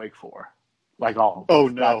stay awake for, like all of us. Oh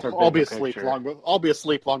no, That's our I'll be bigger asleep picture. I'll be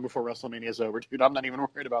asleep long before WrestleMania is over, dude. I'm not even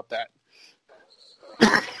worried about that.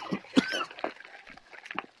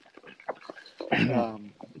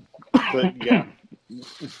 But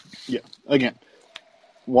yeah. Again,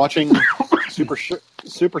 watching Super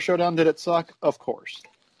Showdown, did it suck? Of course,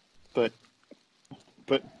 but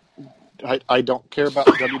I don't care about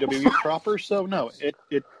WWE proper, so no,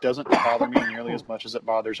 it doesn't bother me nearly as much as it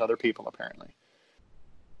bothers other people, apparently.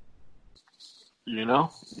 You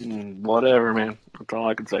know, whatever, man. That's all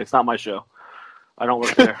I can say. It's not my show. I don't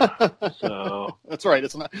work there, so that's right.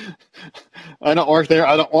 It's not. I don't work there.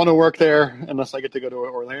 I don't want to work there unless I get to go to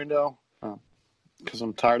Orlando, because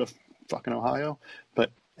I'm tired of fucking Ohio.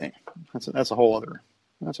 But hey, that's a whole other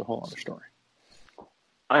story.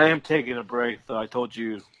 I am taking a break, though. I told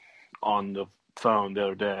you on the phone the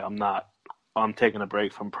other day. I'm taking a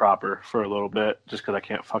break from proper for a little bit just because I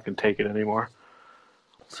can't fucking take it anymore.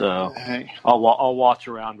 So Hey, I'll watch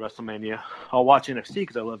around WrestleMania. I'll watch NXT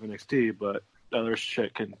because I love NXT, but other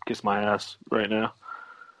shit can kiss my ass right now.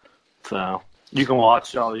 So you can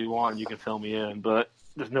watch all you want. You can fill me in, but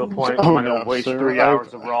there's no point. Oh, I'm not going to waste sir. 3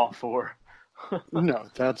 hours of Raw for. No,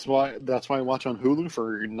 that's why I watch on Hulu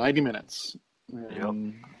for 90 minutes.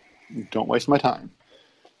 And don't waste my time.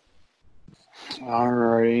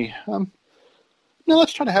 Alrighty. Now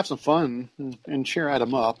let's try to have some fun and cheer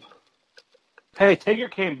Adam up. Hey, Taker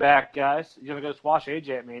came back, guys. You're gonna go squash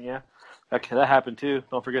AJ at Mania. That happened too.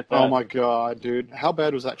 Don't forget that. Oh my god, dude! How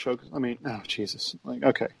bad was that choke? I mean, oh Jesus! Like,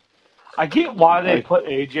 okay. I get why they put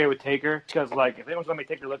AJ with Taker because, like, if anyone's gonna make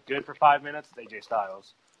Taker look good for 5 minutes, it's AJ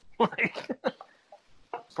Styles. Like,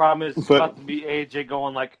 problem is, it's about to be AJ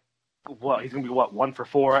going like, what? He's gonna be 1 for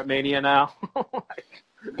 4 at Mania now.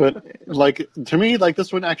 But like, to me, like,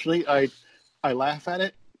 this one actually, I laugh at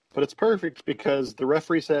it, but it's perfect because the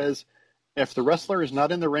referee says if the wrestler is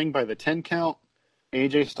not in the ring by the 10 count,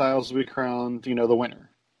 AJ Styles will be crowned, the winner.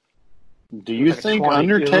 Do you think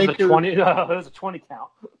Undertaker? It was a 20 count.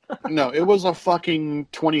 No, it was a fucking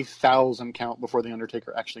 20,000 count before the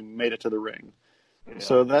Undertaker actually made it to the ring. Yeah.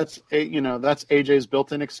 So that's AJ's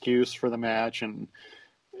built-in excuse for the match, and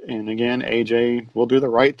again, AJ will do the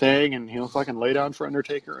right thing, and he'll fucking lay down for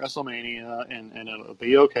Undertaker at WrestleMania, and it'll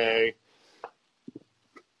be okay.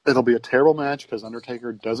 It'll be a terrible match because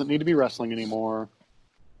Undertaker doesn't need to be wrestling anymore.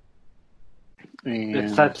 And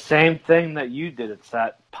it's that same thing that you did. It's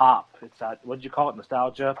that pop. It's that, what did you call it,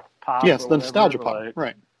 nostalgia pop? Yes, the nostalgia pop, like,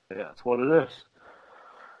 right. Yeah, that's what it is.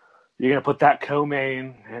 You're going to put that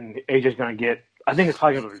co-main, and AJ's going to get, I think it's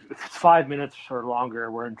probably going to, if it's 5 minutes or longer,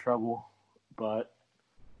 we're in trouble. But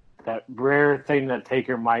that rare thing that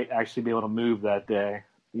Taker might actually be able to move that day,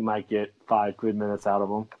 you might get 5 good minutes out of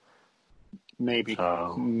him. Maybe.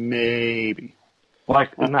 So, maybe.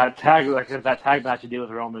 Like in that tag match you did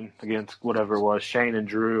with Roman against whatever it was, Shane and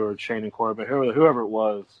Drew or Shane and Corbin, whoever it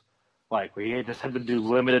was, like he just had to do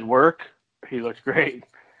limited work. He looked great.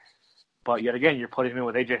 But yet again, you're putting him in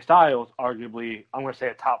with AJ Styles, arguably, I'm going to say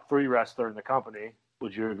a top 3 wrestler in the company.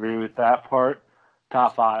 Would you agree with that part?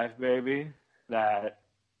 Top 5, maybe. That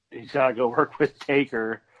he's got to go work with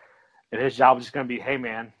Taker, and his job is just going to be, hey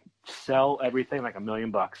man, sell everything like $1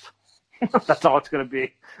 million. That's all it's going to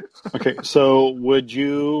be. Okay, so would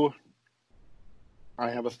you,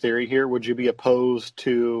 I have a theory here, would you be opposed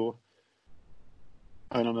to,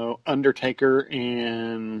 I don't know, Undertaker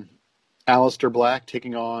and Aleister Black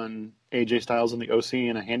taking on AJ Styles and the OC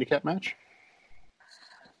in a handicap match?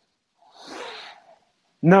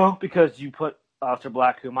 No, because you put Aleister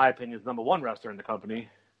Black, who in my opinion is number 1 wrestler in the company,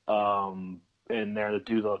 in there to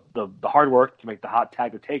do the hard work to make the hot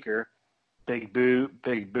tag to Taker. Big boot,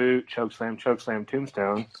 chokeslam,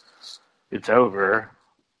 tombstone. It's over.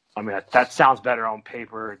 I mean, that sounds better on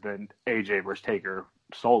paper than AJ versus Taker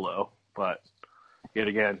solo. But yet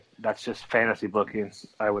again, that's just fantasy booking,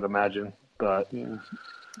 I would imagine. But yeah.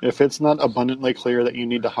 If it's not abundantly clear that you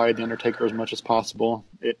need to hide the Undertaker as much as possible,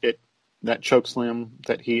 that choke slam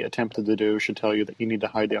that he attempted to do should tell you that you need to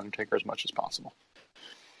hide the Undertaker as much as possible.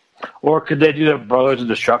 Or could they do the Brothers of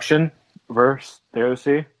Destruction versus the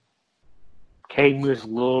OC? Kane moves a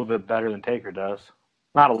little bit better than Taker does.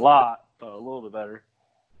 Not a lot, but a little bit better.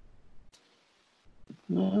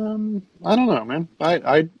 I don't know, man.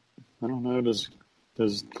 I don't know.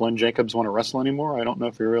 Does Glenn Jacobs want to wrestle anymore? I don't know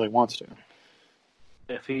if he really wants to.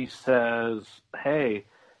 If he says, "Hey,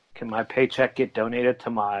 can my paycheck get donated to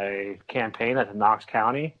my campaign at the Knox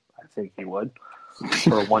County?" I think he would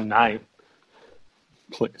for one night.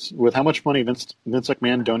 Please, with how much money Vince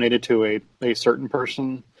McMahon donated to a certain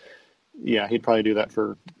person, yeah, he'd probably do that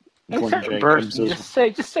for Glenn Jacobs. Just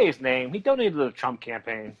say his name. He donated to the Trump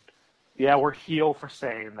campaign. Yeah, we're heel for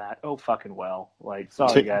saying that. Oh, fucking well. Like,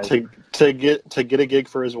 sorry, guys. To get a gig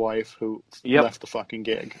for his wife who left the fucking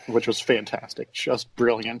gig, which was fantastic. Just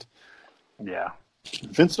brilliant. Yeah.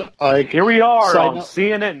 Vince, here we are on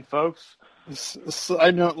CNN, folks.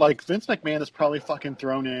 I know, like, Vince McMahon has probably fucking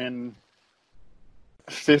thrown in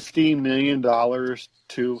 $50 million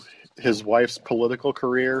to his wife's political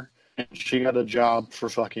career, and she got a job for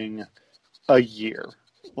fucking a year.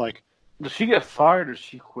 Like, did she get fired or did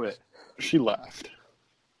she quit? She left.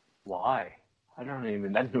 Why? I didn't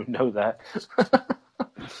even know that.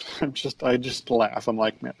 I just laugh. I'm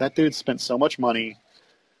like, man, that dude spent so much money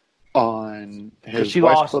on his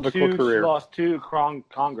wife's political career. She lost two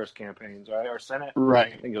Congress campaigns, right? Or Senate?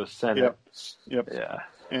 Right. I think it was Senate. Yep. Yeah.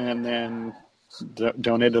 And then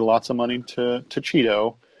donated lots of money to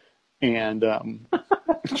Cheeto, and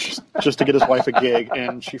just to get his wife a gig,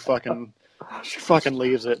 and she fucking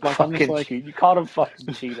leaves it. Like, fucking like, you called him fucking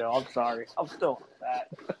Cheeto. I'm sorry. I'm still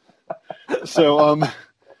that. So,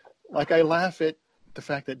 like, I laugh at the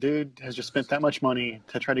fact that dude has just spent that much money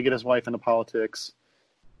to try to get his wife into politics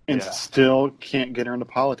and still can't get her into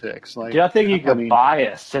politics. Like, I think you could buy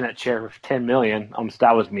a Senate chair for $10 million.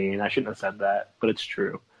 That was mean. I shouldn't have said that, but it's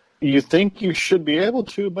true. You think you should be able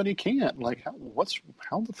to, but he can't. Like,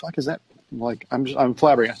 how the fuck is that? Like, I'm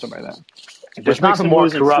flabbergasted by that. There's not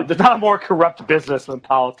a more corrupt business than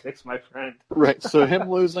politics, my friend. Right. So him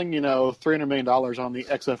losing, $300 million on the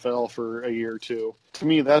XFL for a year or two, to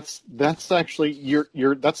me, that's actually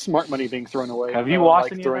that's smart money being thrown away. Have you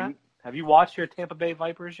watched any of that? Have you watched your Tampa Bay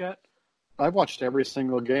Vipers yet? I've watched every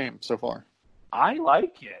single game so far. I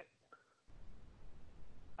like it.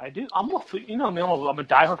 I do. I'm a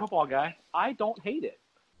diehard football guy. I don't hate it.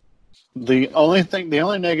 The only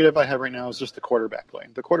negative I have right now is just the quarterback play.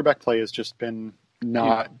 The quarterback play has just been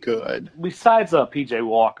not good. Besides PJ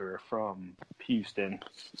Walker from Houston.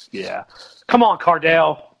 Yeah. Come on,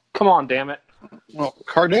 Cardale. Come on, damn it. Well,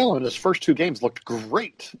 Cardale in his first two games looked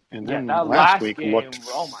great. And then that last week game, looked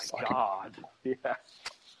oh my God. Yeah.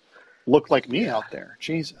 Looked like me out there.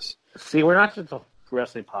 Jesus. See, we're not just a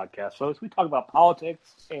wrestling podcast, folks. We talk about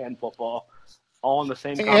politics and football. All in the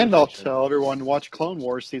same conversation. And I'll tell everyone to watch Clone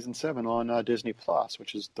Wars Season 7 on Disney+,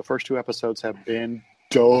 which is the first two episodes have been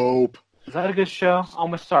dope. Is that a good show?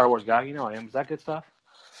 I'm a Star Wars guy. You know I am. Is that good stuff?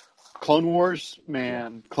 Clone Wars,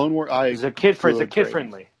 man. Clone Wars. Is it kid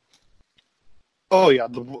friendly? Oh, yeah.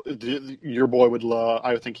 Your boy would love.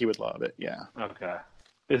 I would think he would love it, yeah. Okay.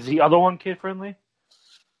 Is the other one kid friendly?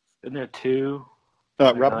 Isn't there two?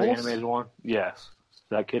 Rebels? Animated one? Yes.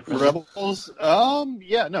 That kid friendly? Rebels,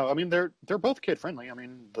 yeah, no, I mean they're both kid friendly. I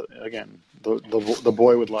mean, the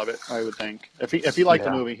boy would love it. I would think if he liked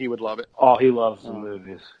the movie, he would love it. Oh, he loves the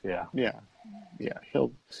movies. Yeah.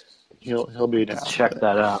 He'll be down. Let's check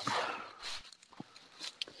that out.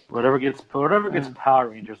 Whatever gets Power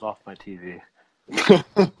Rangers off my TV.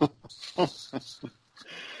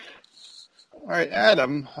 All right,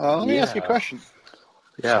 Adam. Let me ask you a question.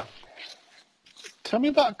 Yeah. Tell me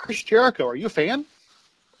about Chris Jericho. Are you a fan?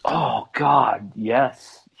 Oh, God,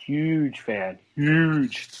 yes. Huge fan.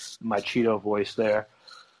 Huge. My Cheeto voice there.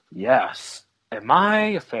 Yes. Am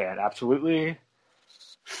I a fan? Absolutely.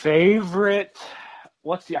 Favorite?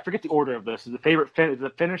 I forget the order of this. Is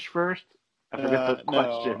it finish first? I forget the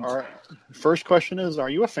questions. No. Our first question is, are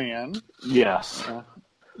you a fan? Yes.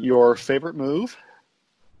 Your favorite move?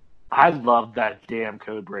 I love that damn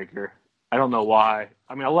code breaker. I don't know why.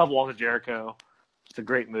 I mean, I love Walter Jericho. It's a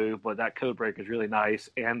great move, but that code break is really nice.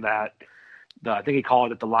 And I think he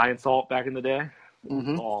called it the lion salt back in the day.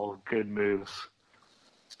 Mm-hmm. All good moves.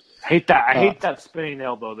 I hate that spinning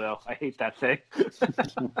elbow, though. I hate that thing.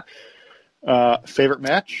 Favorite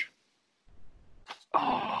match?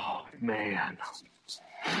 Oh, man.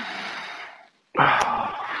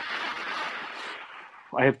 I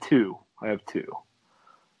have two.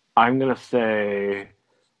 I'm going to say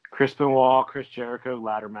Chris Benoit, Chris Jericho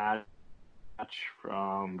ladder match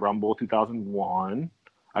from Rumble 2001,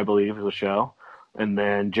 I believe, is the show. And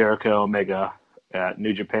then Jericho Omega at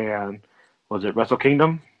New Japan. Was it Wrestle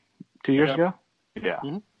Kingdom 2 years ago? Yeah.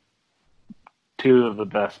 Mm-hmm. Two of the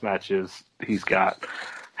best matches he's got.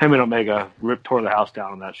 Him and Omega tore the house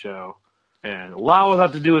down on that show. And a lot was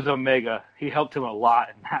have to do with Omega. He helped him a lot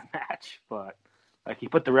in that match. But like he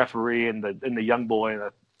put the referee and the young boy in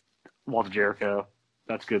the Walter Jericho.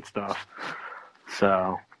 That's good stuff.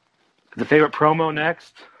 So, the favorite promo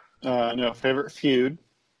next? No, favorite feud.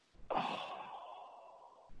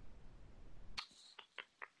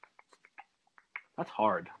 That's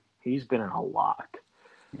hard. He's been in a lot.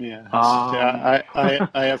 Yeah, I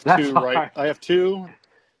have two hard. right. I have two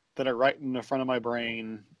that are right in the front of my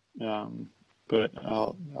brain. But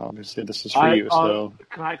obviously this is for you. So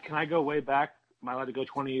can I go way back? Am I allowed to go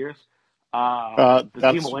 20 years?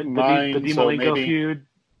 that's mine. The Dean So Malenko maybe feud.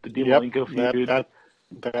 The Dean Malenko feud.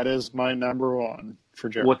 That is my number one for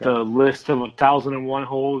Jericho. With the list of 1,001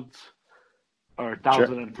 holds or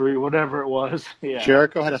 1,003, whatever it was. Yeah.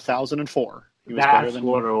 Jericho had 1,004. He was That's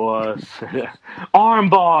what it was.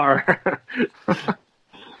 Armbar.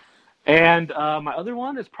 And my other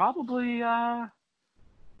one is probably,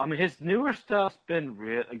 his newer stuff's been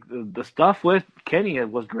real. Like, the stuff with Kenny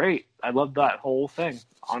was great. I loved that whole thing,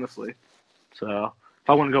 honestly. So if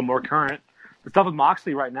I want to go more current, the stuff with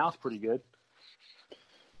Moxley right now is pretty good.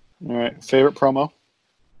 All right, favorite promo?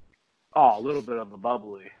 Oh, a little bit of the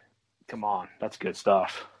bubbly. Come on, that's good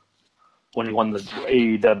stuff. When he won the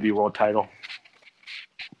AEW World Title.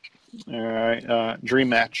 All right, dream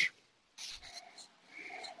match.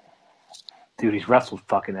 Dude, he's wrestled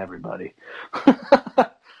fucking everybody.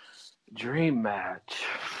 Dream match.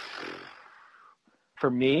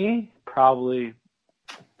 For me, probably.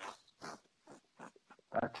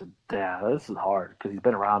 This is hard because he's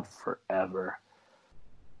been around forever.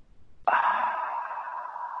 I'm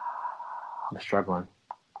struggling.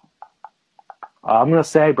 I'm gonna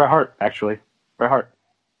say Bret Hart. Actually, Bret Hart.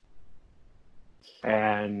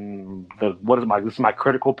 And this is my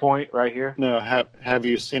critical point right here. No, have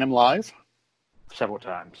you seen him live? Several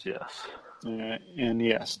times, yes. And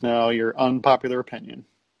yes. Now your unpopular opinion.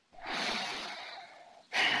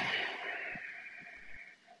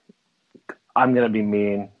 I'm gonna be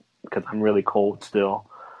mean because I'm really cold still.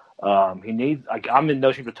 He needs. I'm in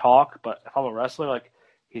no shape to talk, but if I'm a wrestler, like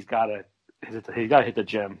he's got to hit the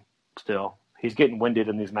gym still. He's getting winded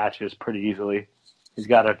in these matches pretty easily. He's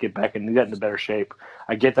got to get back and get into better shape.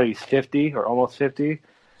 I get that he's 50 or almost 50,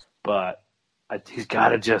 but he's got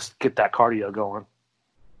to just get that cardio going.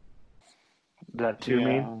 Is that too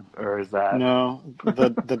mean, or is that no?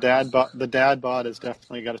 The dad bod has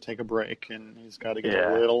definitely got to take a break, and he's got to get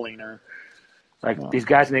a little leaner. Like these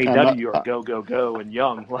guys in AEW are go and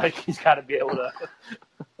young. Like he's got to be able to.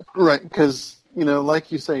 Right, because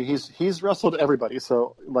like you say, he's wrestled everybody.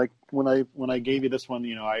 So like when I gave you this one,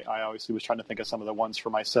 I obviously was trying to think of some of the ones for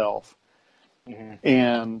myself,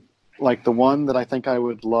 and like the one that I think I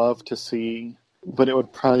would love to see, but it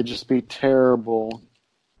would probably just be terrible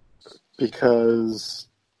because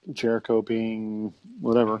Jericho being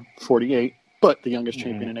 48, but the youngest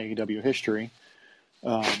champion in AEW history.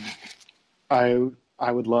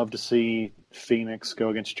 I would love to see Phoenix go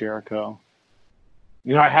against Jericho.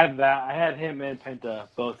 I had him and Penta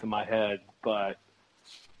both in my head, but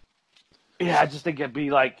yeah, I just think it'd be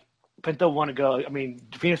like Penta want to go. I mean,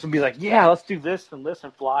 Phoenix would be like, yeah, let's do this and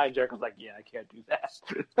fly. And Jericho's like, yeah, I can't do that.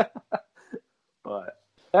 But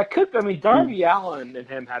that could. I mean, Darby Allin and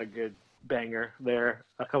him had a good banger there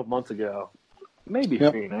a couple months ago. Maybe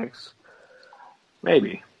Phoenix.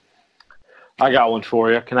 Maybe. I got one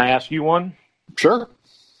for you. Can I ask you one? Sure.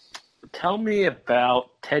 Tell me about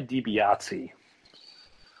Ted DiBiase.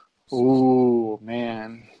 Ooh,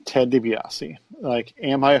 man. Ted DiBiase. Like,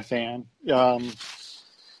 am I a fan?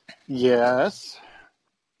 Yes.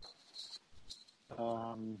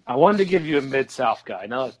 I wanted to give you a Mid-South guy. I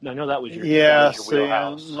know that was your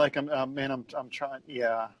wheelhouse. Like, I'm trying,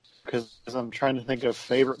 because I'm trying to think of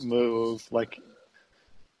favorite move, like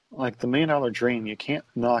the $1 Million Dream. You can't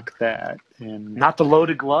knock that. And not the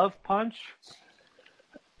loaded glove punch.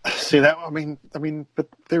 See that? But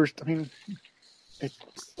there's,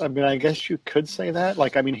 I guess you could say that.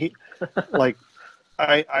 Like, he, like,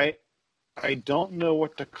 I don't know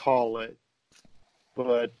what to call it,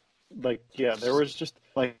 but like, there was just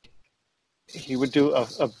like he would do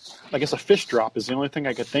I guess a fish drop is the only thing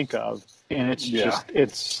I could think of, and it's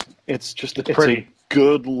just a pretty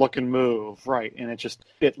good looking move, right? And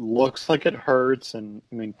it looks like it hurts, and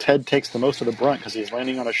Ted takes the most of the brunt because he's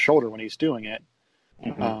landing on his shoulder when he's doing it.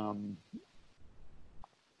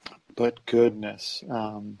 but goodness.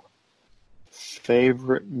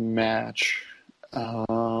 Favorite match?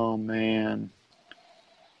 Oh, man.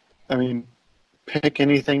 I mean, pick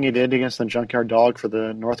anything he did against the Junkyard Dog for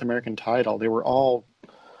the North American title. They were all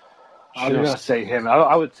I was going to say him.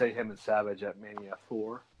 I would say him and Savage at Mania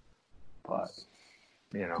 4. But,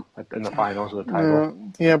 in the finals of the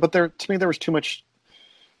title. Yeah, but to me, there was too much.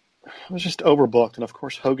 It was just overbooked. And, of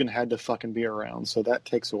course, Hogan had to fucking be around. So that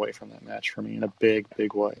takes away from that match for me in a big,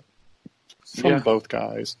 big way. From both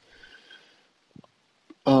guys.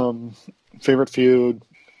 Favorite feud?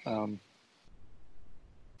 God,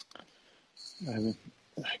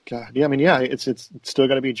 yeah, it's still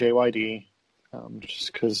got to be JYD,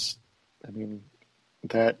 just because,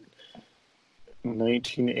 that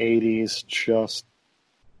 1980s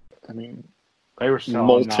they were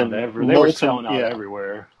selling out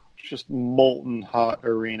everywhere. Just molten hot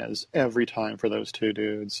arenas every time for those two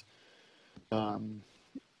dudes.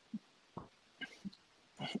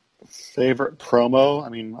 Favorite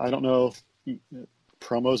promo? I don't know if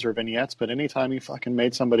promos or vignettes, but anytime you fucking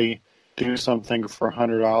made somebody do something for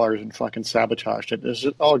 $100 and fucking sabotaged it, it's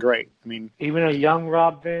just all great. Even a young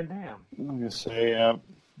Rob Van Dam. I'm gonna say,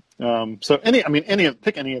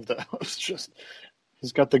 pick any of those. Just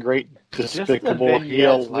he's got the great despicable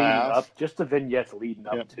heel laugh. Just the vignettes leading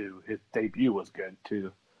up to his debut was good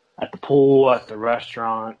too. At the pool, at the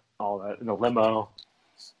restaurant, all that in the limo,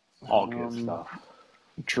 all good stuff.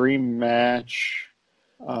 Dream match.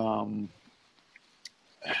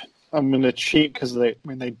 I'm going to cheat because they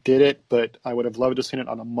did it, but I would have loved to have seen it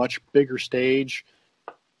on a much bigger stage.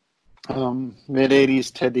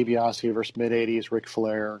 Mid-'80s Ted DiBiase versus mid-'80s Ric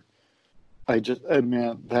Flair. That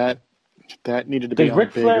needed to be on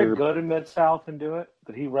Ric bigger. Did Ric Flair go to Mid-South and do it?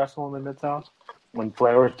 Did he wrestle in the Mid-South when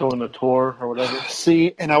Flair was doing the tour or whatever?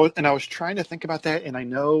 See, and I was trying to think about that, and I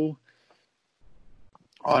know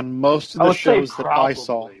on most of the shows that I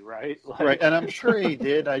saw, right? Right, and I'm sure he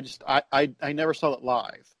did. I never saw it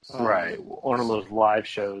live. Right, one of those live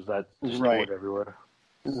shows that just toured everywhere.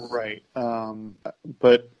 Right,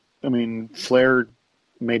 but Flair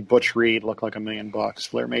made Butch Reed look like $1 million.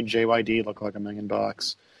 Flair made JYD look like $1 million.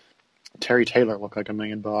 Terry Taylor look like $1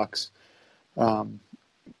 million.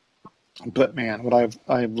 But man, would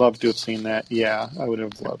I'd love to have seen that? Yeah, I would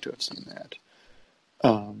have loved to have seen that.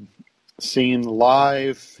 Seen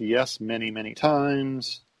live, yes, many, many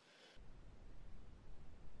times.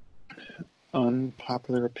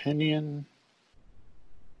 Unpopular opinion.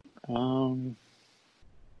 I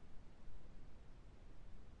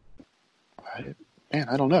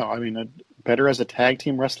don't know. Better as a tag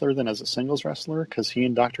team wrestler than as a singles wrestler, because he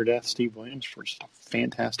and Dr. Death, Steve Williams, were just a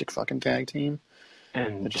fantastic fucking tag team.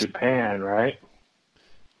 In Japan, right?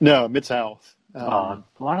 No, Mid-South. Why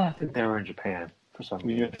do I think they were in Japan for some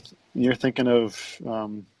reason? You're thinking of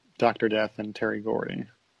Dr. Death and Terry Gordy.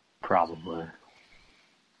 Probably.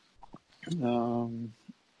 I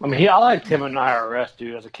liked him in IRS,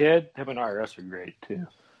 dude. As a kid, him and IRS were great, too.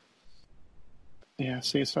 Yeah,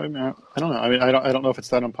 see, so I don't know. I don't know if it's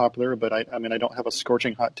that unpopular, but I don't have a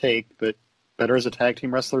scorching hot take, but better as a tag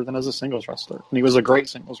team wrestler than as a singles wrestler. And he was a great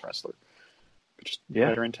singles wrestler. But just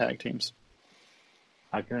better in tag teams.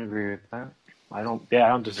 I can agree with that. I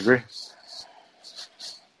don't disagree.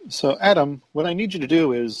 So, Adam, what I need you to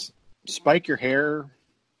do is spike your hair,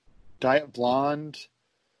 dye it blonde,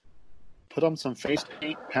 put on some face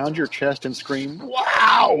paint, pound your chest, and scream,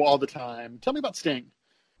 "Wow!" all the time. Tell me about Sting.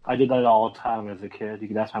 I did that all the time as a kid. You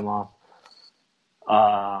can ask my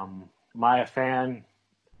mom. Maya fan,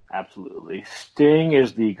 absolutely. Sting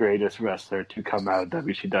is the greatest wrestler to come out of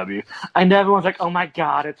WCW. I know everyone's like, oh my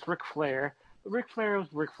God, it's Ric Flair. But Ric Flair was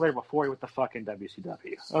Ric Flair before he went to fucking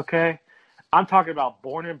WCW, okay? I'm talking about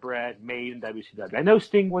born and bred, made in WCW. I know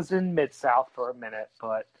Sting was in Mid-South for a minute,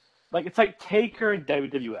 but it's like Taker in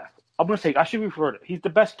WWF. I'm going to say, I should refer to it. He's the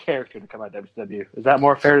best character to come out of WCW. Is that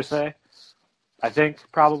more fair to say? I think,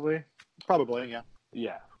 probably. Probably, yeah.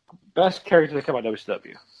 Yeah. Best character to come out of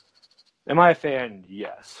WCW. Am I a fan?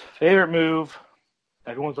 Yes. Favorite move?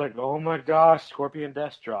 Everyone's like, oh my gosh, Scorpion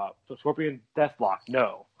Death Drop. So Scorpion Deathlock.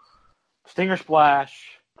 No. Stinger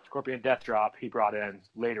Splash, Scorpion Death Drop, he brought in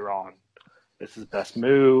later on. This is best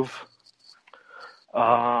move.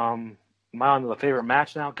 Am I on the favorite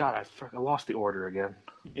match now? God, I lost the order again.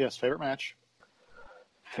 Yes, favorite match.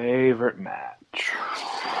 Favorite match.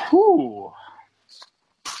 Whew.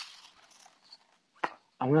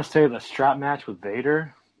 I'm going to say the strap match with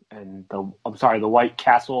Vader and the White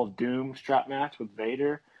Castle of Doom strap match with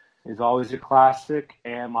Vader is always a classic.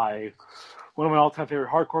 And my One of my all-time favorite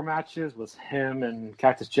hardcore matches was him and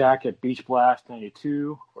Cactus Jack at Beach Blast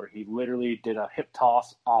 92, where he literally did a hip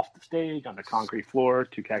toss off the stage on the concrete floor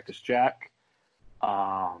to Cactus Jack.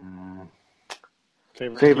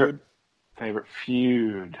 Favorite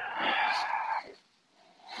feud.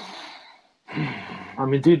 I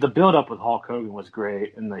mean, dude, the build-up with Hulk Hogan was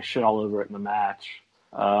great, and they shit all over it in the match.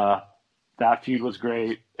 That feud was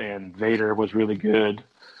great, and Vader was really good.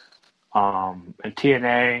 And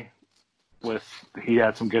TNA, he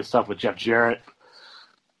had some good stuff with Jeff Jarrett.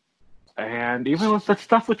 And even with the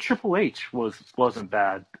stuff with Triple H wasn't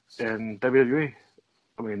bad in WWE.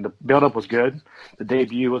 I mean, the build-up was good. The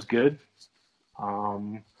debut was good.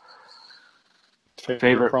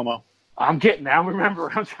 Favorite promo. I'm trying to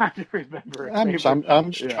remember. I'm just trying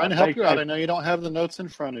to help you out. I know you don't have the notes in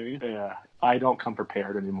front of you. Yeah, I don't come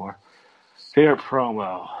prepared anymore. Favorite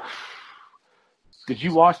promo. Did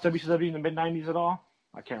you watch WCW in the mid-90s at all?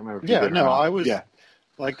 I can't remember. I was. Yeah.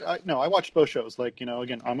 I watched both shows. Again,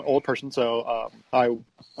 I'm an old person, so I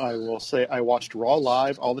will say I watched Raw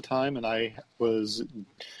live all the time, and I was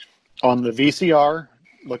on the VCR.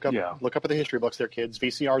 Look up at the history books there, kids.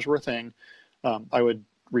 VCRs were a thing. I would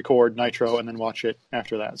record Nitro and then watch it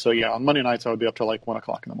after that. So on Monday nights I would be up till 1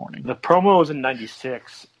 o'clock in the morning. The promo was in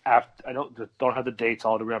 '96. I don't have the dates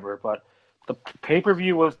all to remember, but the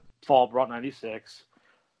pay-per-view was Fall Brawl '96.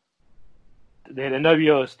 They had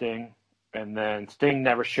NWO Sting, and then Sting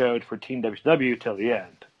never showed for Team WCW till the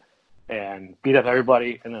end, and beat up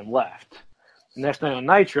everybody and then left. The next night on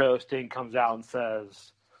Nitro, Sting comes out and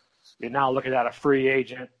says, "You're now looking at a free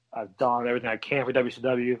agent. I've done everything I can for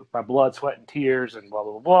WCW, my blood, sweat, and tears, and blah,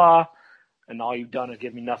 blah, blah, blah. And all you've done is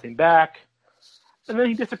give me nothing back." And then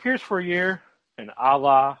he disappears for a year, and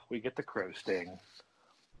we get the Crow Sting.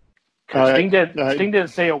 Sting didn't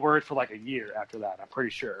say a word for a year after that, I'm pretty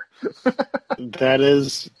sure.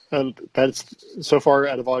 That's so far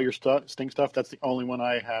out of all your Sting stuff, that's the only one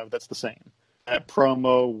I have that's the same. That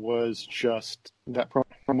promo was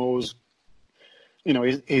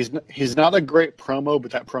he's not a great promo,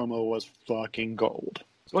 but that promo was fucking gold.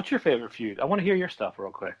 What's your favorite feud? I want to hear your stuff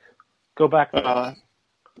real quick. Go back.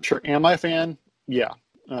 Sure. Am I a fan? Yeah.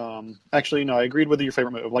 Actually, no, I agreed with your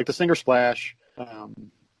favorite move. Like the Stinger Splash.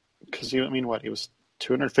 Because he was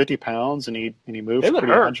 250 pounds and he moved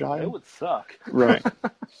pretty agile. It would suck. Right.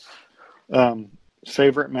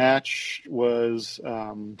 Favorite match was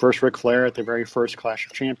versus Ric Flair at the very first Clash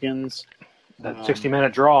of Champions. That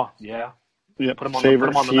 60-minute draw. Yeah. Yeah.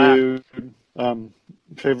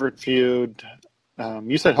 Favorite feud.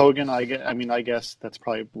 You said Hogan. I guess that's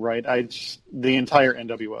probably right. The entire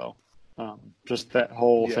NWO. Just that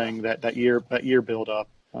whole thing. That year build up.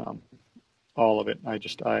 All of it. I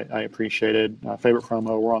appreciated. Favorite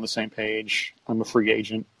promo. We're on the same page. I'm a free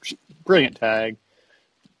agent. Brilliant tag.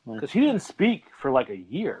 Because he didn't speak for a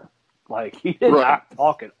year. He did not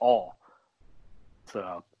talk at all.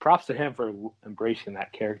 So props to him for embracing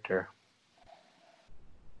that character.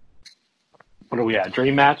 What are we at?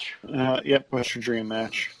 Dream match? Yep. What's your dream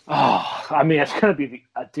match? Oh, it's gonna be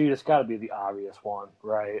it's got to be the obvious one,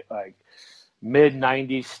 right? Mid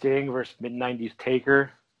 '90s Sting versus mid '90s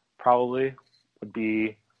Taker. Probably would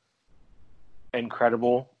be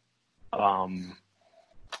incredible.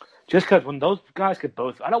 Just because when those guys could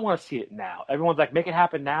both, I don't want to see it now. Everyone's like, make it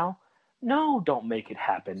happen now. No, don't make it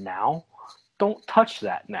happen now. Don't touch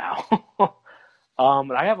that now.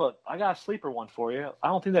 And I got a sleeper one for you. I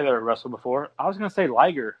don't think they've ever wrestled before. I was gonna say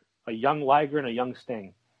Liger, a young Liger and a young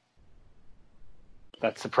Sting.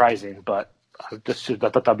 That's surprising, but I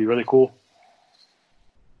thought that'd be really cool.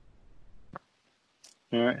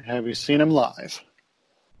 All right. Have you seen him live?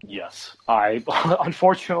 Yes.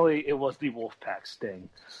 Unfortunately, it was the Wolfpack Sting.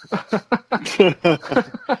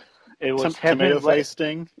 It was him tomato face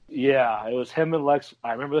Sting? Yeah, it was him and Lex.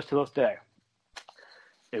 I remember this to this day.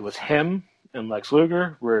 It was him and Lex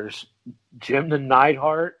Luger versus Jim the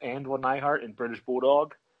Neidhart, Angelo Neidhart, and British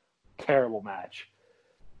Bulldog. Terrible match.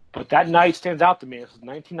 But that night stands out to me. This was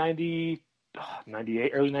 1990,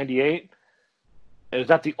 98, early 98. It was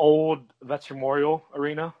at the old Vets Memorial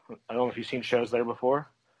Arena. I don't know if you've seen shows there before.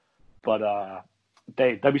 But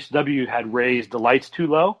WCW had raised the lights too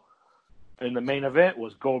low. And the main event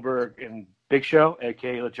was Goldberg and Big Show,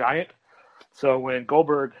 a.k.a. The Giant. So when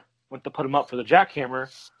Goldberg went to put him up for the jackhammer,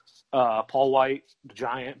 Paul White, The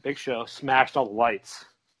Giant, Big Show, smashed all the lights.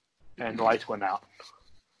 And the lights went out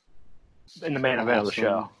in the main event of the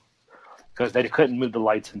show. Because they couldn't move the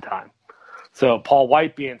lights in time. So Paul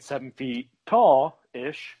White being 7 feet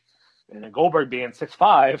tall-ish, and then Goldberg being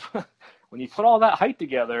 6'5", when you put all that height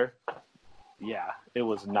together, yeah, it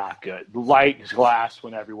was not good. The light glass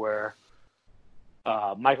went everywhere.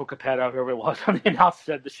 Michael Capetto, whoever it was on the announcer,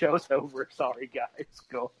 said the show's over. Sorry, guys,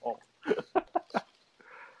 go home.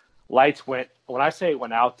 Lights went. When I say it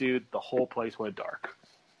went out, dude, the whole place went dark.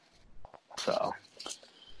 So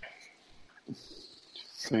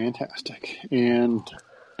fantastic. And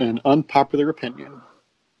an unpopular opinion.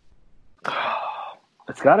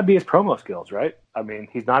 it's got to be his promo skills, right? I mean,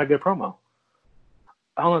 he's not a good promo.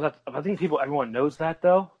 I don't know. I think everyone knows that,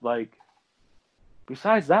 though. Like,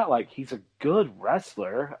 besides that, like, he's a good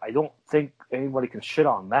wrestler. I don't think anybody can shit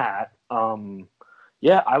on that.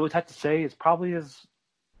 Yeah, I would have to say it's probably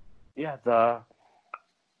the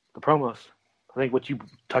promos. I think what you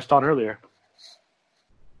touched on earlier.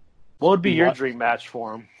 What would be your dream match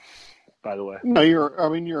for him, by the way? No, you're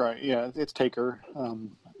right. Yeah, it's Taker.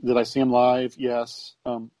 Did I see him live? Yes.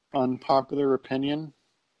 Unpopular opinion.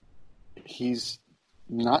 He's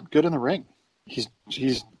not good in the ring. He's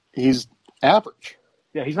average.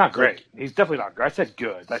 Yeah, he's not great. He's definitely not great. I said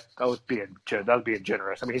good. That was being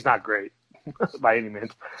generous. I mean, he's not great by any means.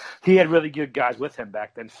 He had really good guys with him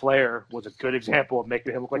back then. Flair was a good example of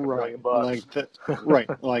making him look like $1 million. Right.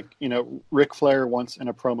 Like, Ric Flair once in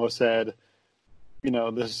a promo said,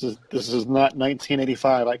 this is not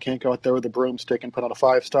 1985. I can't go out there with a broomstick and put on a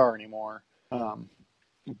 5-star anymore.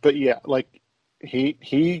 But yeah, like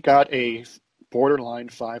he got a borderline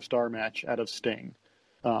 5-star match out of Sting.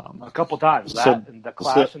 A couple times, and the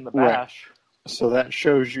Clash and the Bash. Right. So that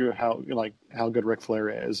shows you how good Ric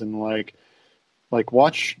Flair is, and like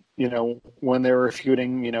watch, when they were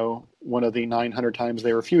feuding, one of the 900 times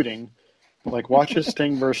they were feuding, like watch his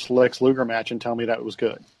Sting versus Lex Luger match and tell me that was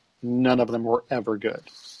good. None of them were ever good.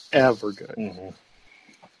 Mm-hmm.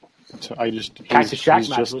 So Cactus Jack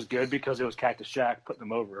match was good because it was Cactus Jack putting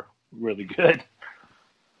them over really good.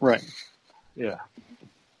 Right. Yeah.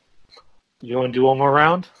 You want to do one more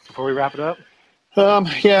round before we wrap it up?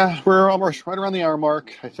 Yeah, we're almost right around the hour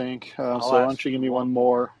mark, I think. So why don't you give me one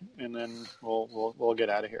more, and then we'll get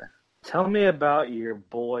out of here. Tell me about your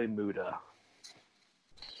boy Muta.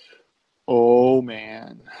 Oh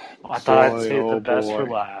man, I thought I'd save the best for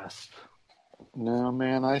last. No,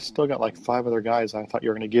 man, I still got like 5 other guys I thought you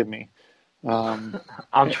were going to give me. I'm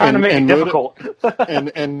trying to make it difficult.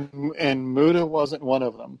 and Muta wasn't one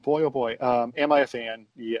of them. Boy, oh boy. Am I a fan?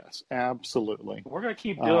 Yes, absolutely. We're going to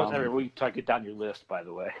keep doing this every week until I get down your list, by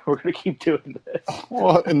the way. We're going to keep doing this.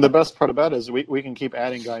 Well, and the best part about it is we can keep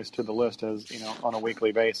adding guys to the list as, on a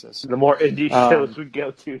weekly basis. The more indie shows we go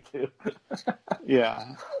to, too.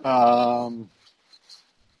 Yeah.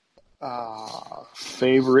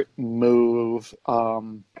 Favorite move.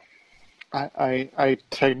 I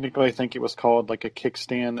technically think it was called like a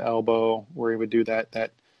kickstand elbow, where he would do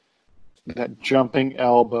that jumping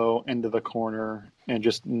elbow into the corner and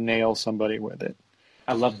just nail somebody with it.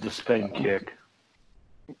 I love the spin kick.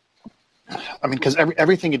 I mean, because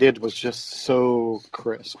everything he did was just so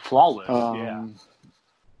crisp, flawless.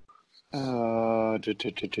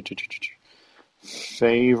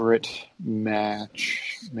 Favorite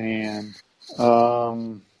match, man.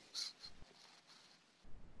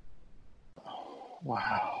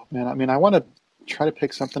 Wow, man. I mean, I want to try to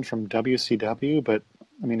pick something from WCW, but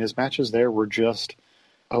I mean, his matches there were just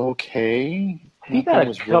okay. He got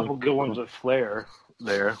a couple good ones with Flair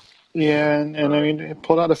there. Yeah, and I mean, he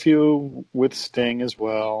pulled out a few with Sting as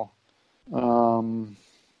well. Man,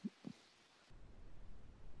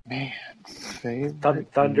 favorite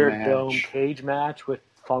Thunderdome cage match with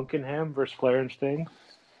Funk and him versus Flair and Sting.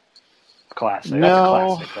 Classic.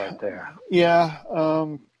 No, that's a classic right there. Yeah.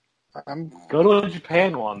 Go to the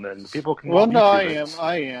Japan one then. People can. Well, no, I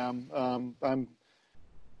am. I'm.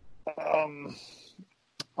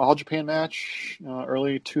 All Japan match,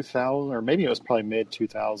 early 2000, or maybe it was probably mid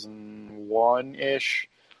 2001 ish.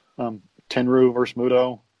 Tenryu versus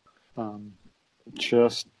Muto. I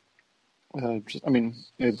mean,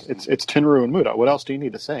 it's Tenryu and Muto. What else do you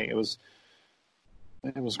need to say? It was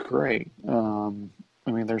great. I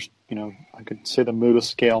mean, there's, I could say the Muta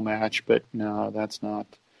scale match, but no, that's not.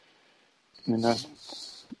 I mean,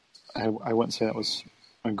 I wouldn't say that was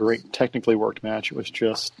a great technically worked match. It was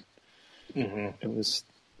just, it was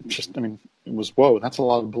just, I mean, it was, whoa, that's a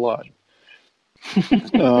lot of blood.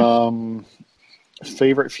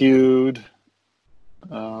 Favorite feud.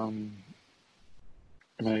 I mean,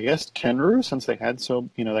 I guess Tenryu, since they had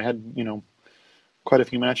quite a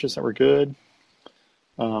few matches that were good.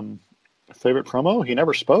 Favorite promo? He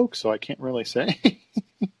never spoke, so I can't really say.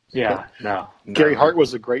 Yeah, no. Gary Hart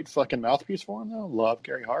was a great fucking mouthpiece for him, though. Love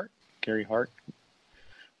Gary Hart. Gary Hart.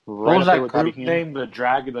 What was that group name? The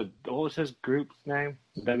Dragon. What was his group's name?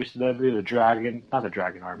 WCW, the Dragon. Not the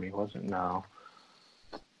Dragon Army, was it? No.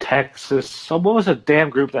 Texas. So what was the damn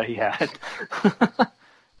group that he had?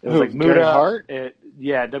 It was Who, like Gary Muda. Hart?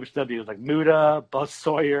 WCW. It was like Muda, Buzz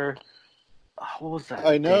Sawyer. What was that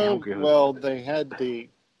I damn know. group? Well, they had it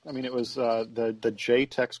was the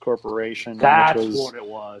JTEX Corporation, which That's was what it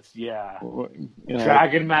was. Yeah. you know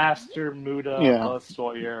Dragon Master, Muda, yeah Buzz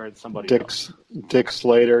Sawyer, and somebody Dick else. Dick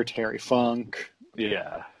Slater, Terry Funk.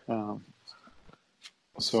 Yeah. Um,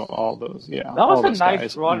 so all those That was all a those nice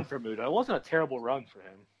guys. run for Muda. It wasn't a terrible run for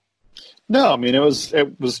him. No, I mean it was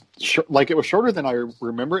like it was shorter than I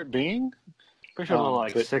remember it being. Pretty sure it was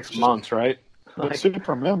like But 6 months, right? but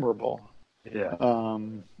super memorable. Yeah.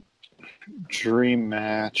 Dream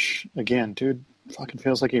match again, dude. Fucking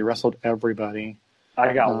feels like he wrestled everybody.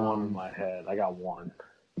 I got one in my head. I got one.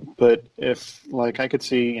 But if I could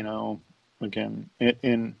see, again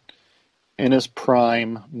in his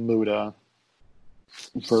prime Muda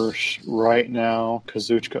versus right now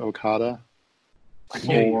Kazuchika Okada, I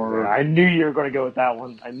knew you were going to go with that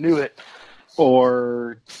one. I knew it.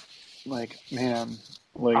 or man,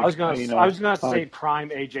 I was gonna say prime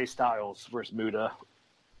AJ Styles versus Muda,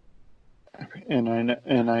 and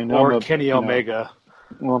I know or Kenny Omega.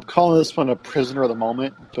 Well, I'm calling this one a prisoner of the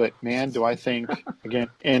moment, but man, do I think again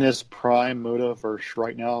in his prime Muda versus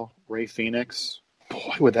right now Ray Phoenix.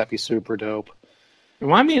 Boy, would that be super dope.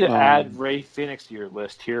 Remind me to add Ray Phoenix to your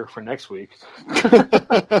list here for next week.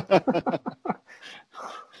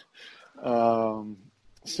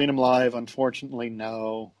 Seen him live, unfortunately,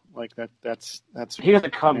 no. That's he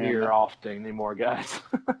doesn't come here often anymore, guys.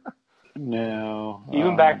 No.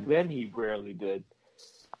 Even back then, he rarely did.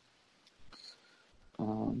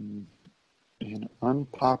 An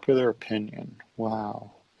unpopular opinion.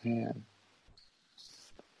 Wow, man.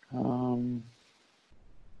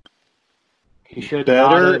 He should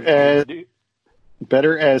better as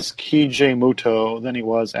as KJ Muto than he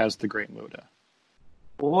was as the Great Muta.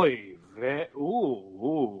 Boy, I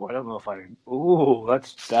don't know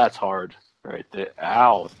if that's hard right there.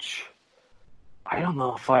 Ouch. I don't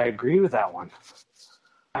know if I agree with that one.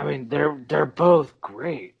 I mean, they're both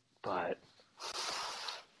great, but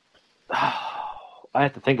I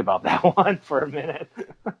have to think about that one for a minute.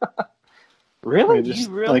 Really? You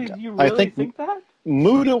really think that?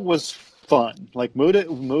 Muta was fun. Muta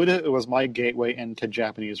was my gateway into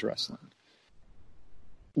Japanese wrestling.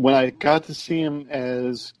 When I got to see him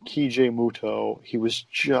as KJ Muto, he was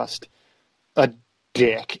just a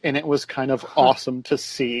dick, and it was kind of awesome to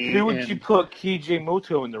see. Who would you put KJ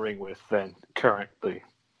Muto in the ring with then, currently?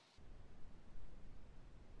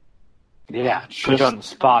 Yeah, put you on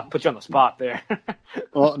the spot there.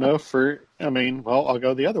 Well, no, I'll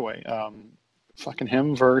go the other way. Fucking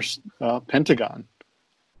him versus Pentagon.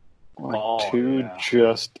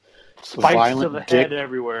 Just spikes violent to the dick, head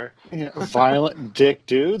everywhere. Violent dick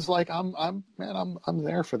dudes. I'm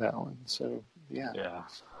there for that one. So yeah. Yeah.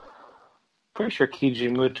 Pretty sure KJ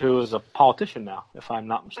Muto is a politician now, if I'm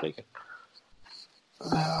not mistaken.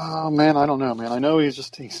 Oh man, I don't know, man. I know he's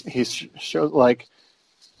showed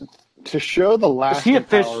to show the last. Is he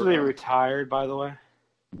officially retired, by the way?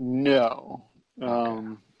 No.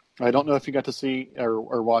 Okay. I don't know if you got to see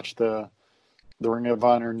or watch the Ring of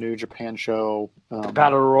Honor New Japan show.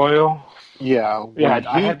 Battle Royal? Yeah.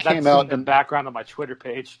 I had that in the background on my Twitter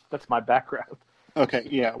page. That's my background. Okay,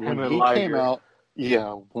 yeah. When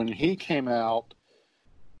he came out,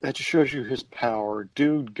 that just shows you his power.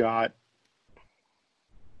 Dude got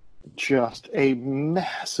just a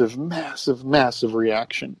massive, massive, massive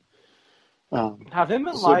reaction. Have him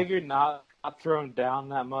and Liger not thrown down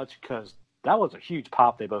that much? Because that was a huge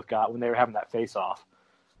pop they both got when they were having that face-off.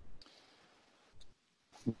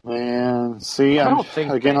 Man, see, I'm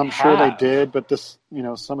sure they did, but this,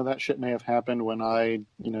 some of that shit may have happened when I,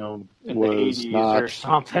 in was the 80s not or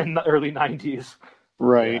something, the early 90s.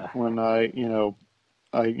 Right, yeah. When I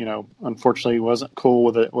unfortunately wasn't cool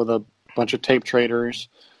with a bunch of tape traders.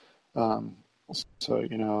 So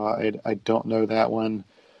I don't know that one.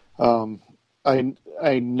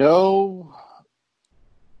 I know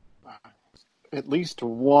at least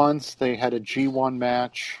once they had a G1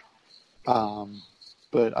 match.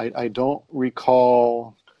 But I don't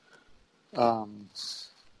recall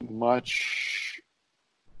much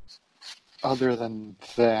other than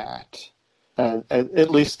that,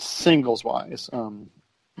 at least singles-wise.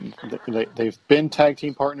 They've been tag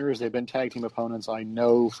team partners. They've been tag team opponents. I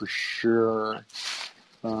know for sure.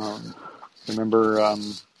 Remember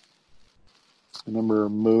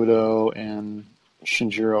Muto and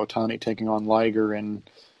Shinjiro Otani taking on Liger, and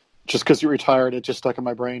just because he retired, it just stuck in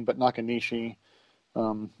my brain. But Nakanishi.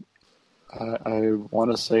 I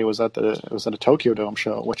want to say it was at a Tokyo Dome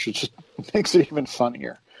show, which just makes it even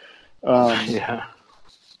funnier. Yeah.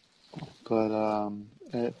 But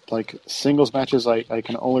like singles matches, I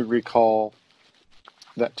can only recall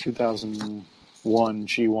that 2001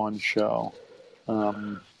 G1 show.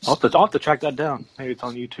 I'll have to track that down. Maybe it's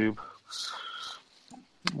on YouTube.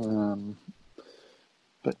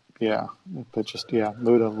 Muta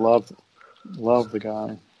loved the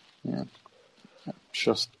guy. Yeah,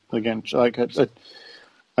 just again, like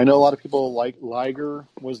I know a lot of people like Liger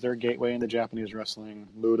was their gateway into Japanese wrestling.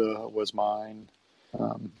 Muta was mine.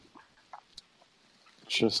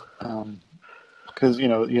 Because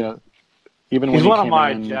even when He's he one of came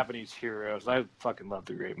my in, Japanese heroes. I fucking love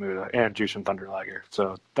the Great Muta and Jushin Thunder Liger.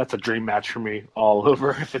 So that's a dream match for me all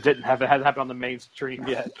over. If it hadn't happened on the mainstream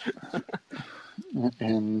yet.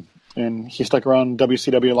 and he stuck around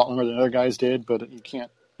WCW a lot longer than other guys did, but you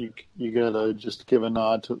can't. You gotta just give a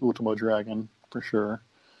nod to Ultimo Dragon for sure.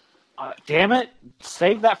 Damn it!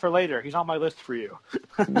 Save that for later. He's on my list for you.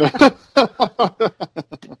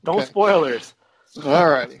 Don't spoilers. All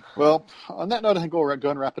righty. Well, on that note, I think we'll go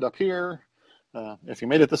and wrap it up here. If you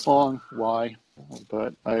made it this long, why?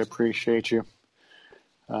 But I appreciate you.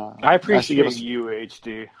 I appreciate you,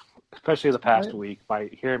 HD, especially the past week by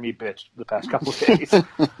hearing me bitch the past couple of days.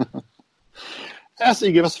 Ask that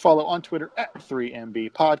you give us a follow on Twitter at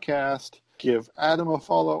 3MB Podcast. Give Adam a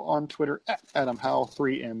follow on Twitter at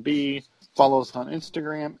AdamHowell3MB. Follow us on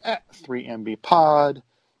Instagram at 3MB Pod.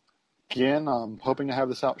 Again, I'm hoping to have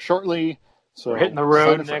this out shortly. So we're hitting the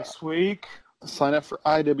road next week. Sign up for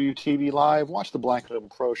IWTV Live. Watch the Black Label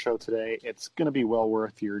Pro show today. It's going to be well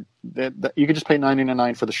worth you can just pay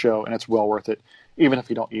 $9.99 for the show, and it's well worth it, even if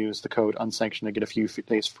you don't use the code unsanctioned to get a few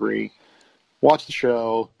days free. Watch the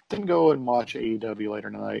show, then go and watch AEW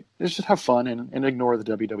later tonight. Just have fun and ignore the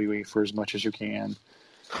WWE for as much as you can.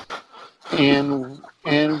 And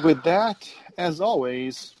with that, as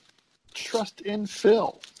always, trust in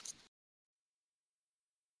Phil.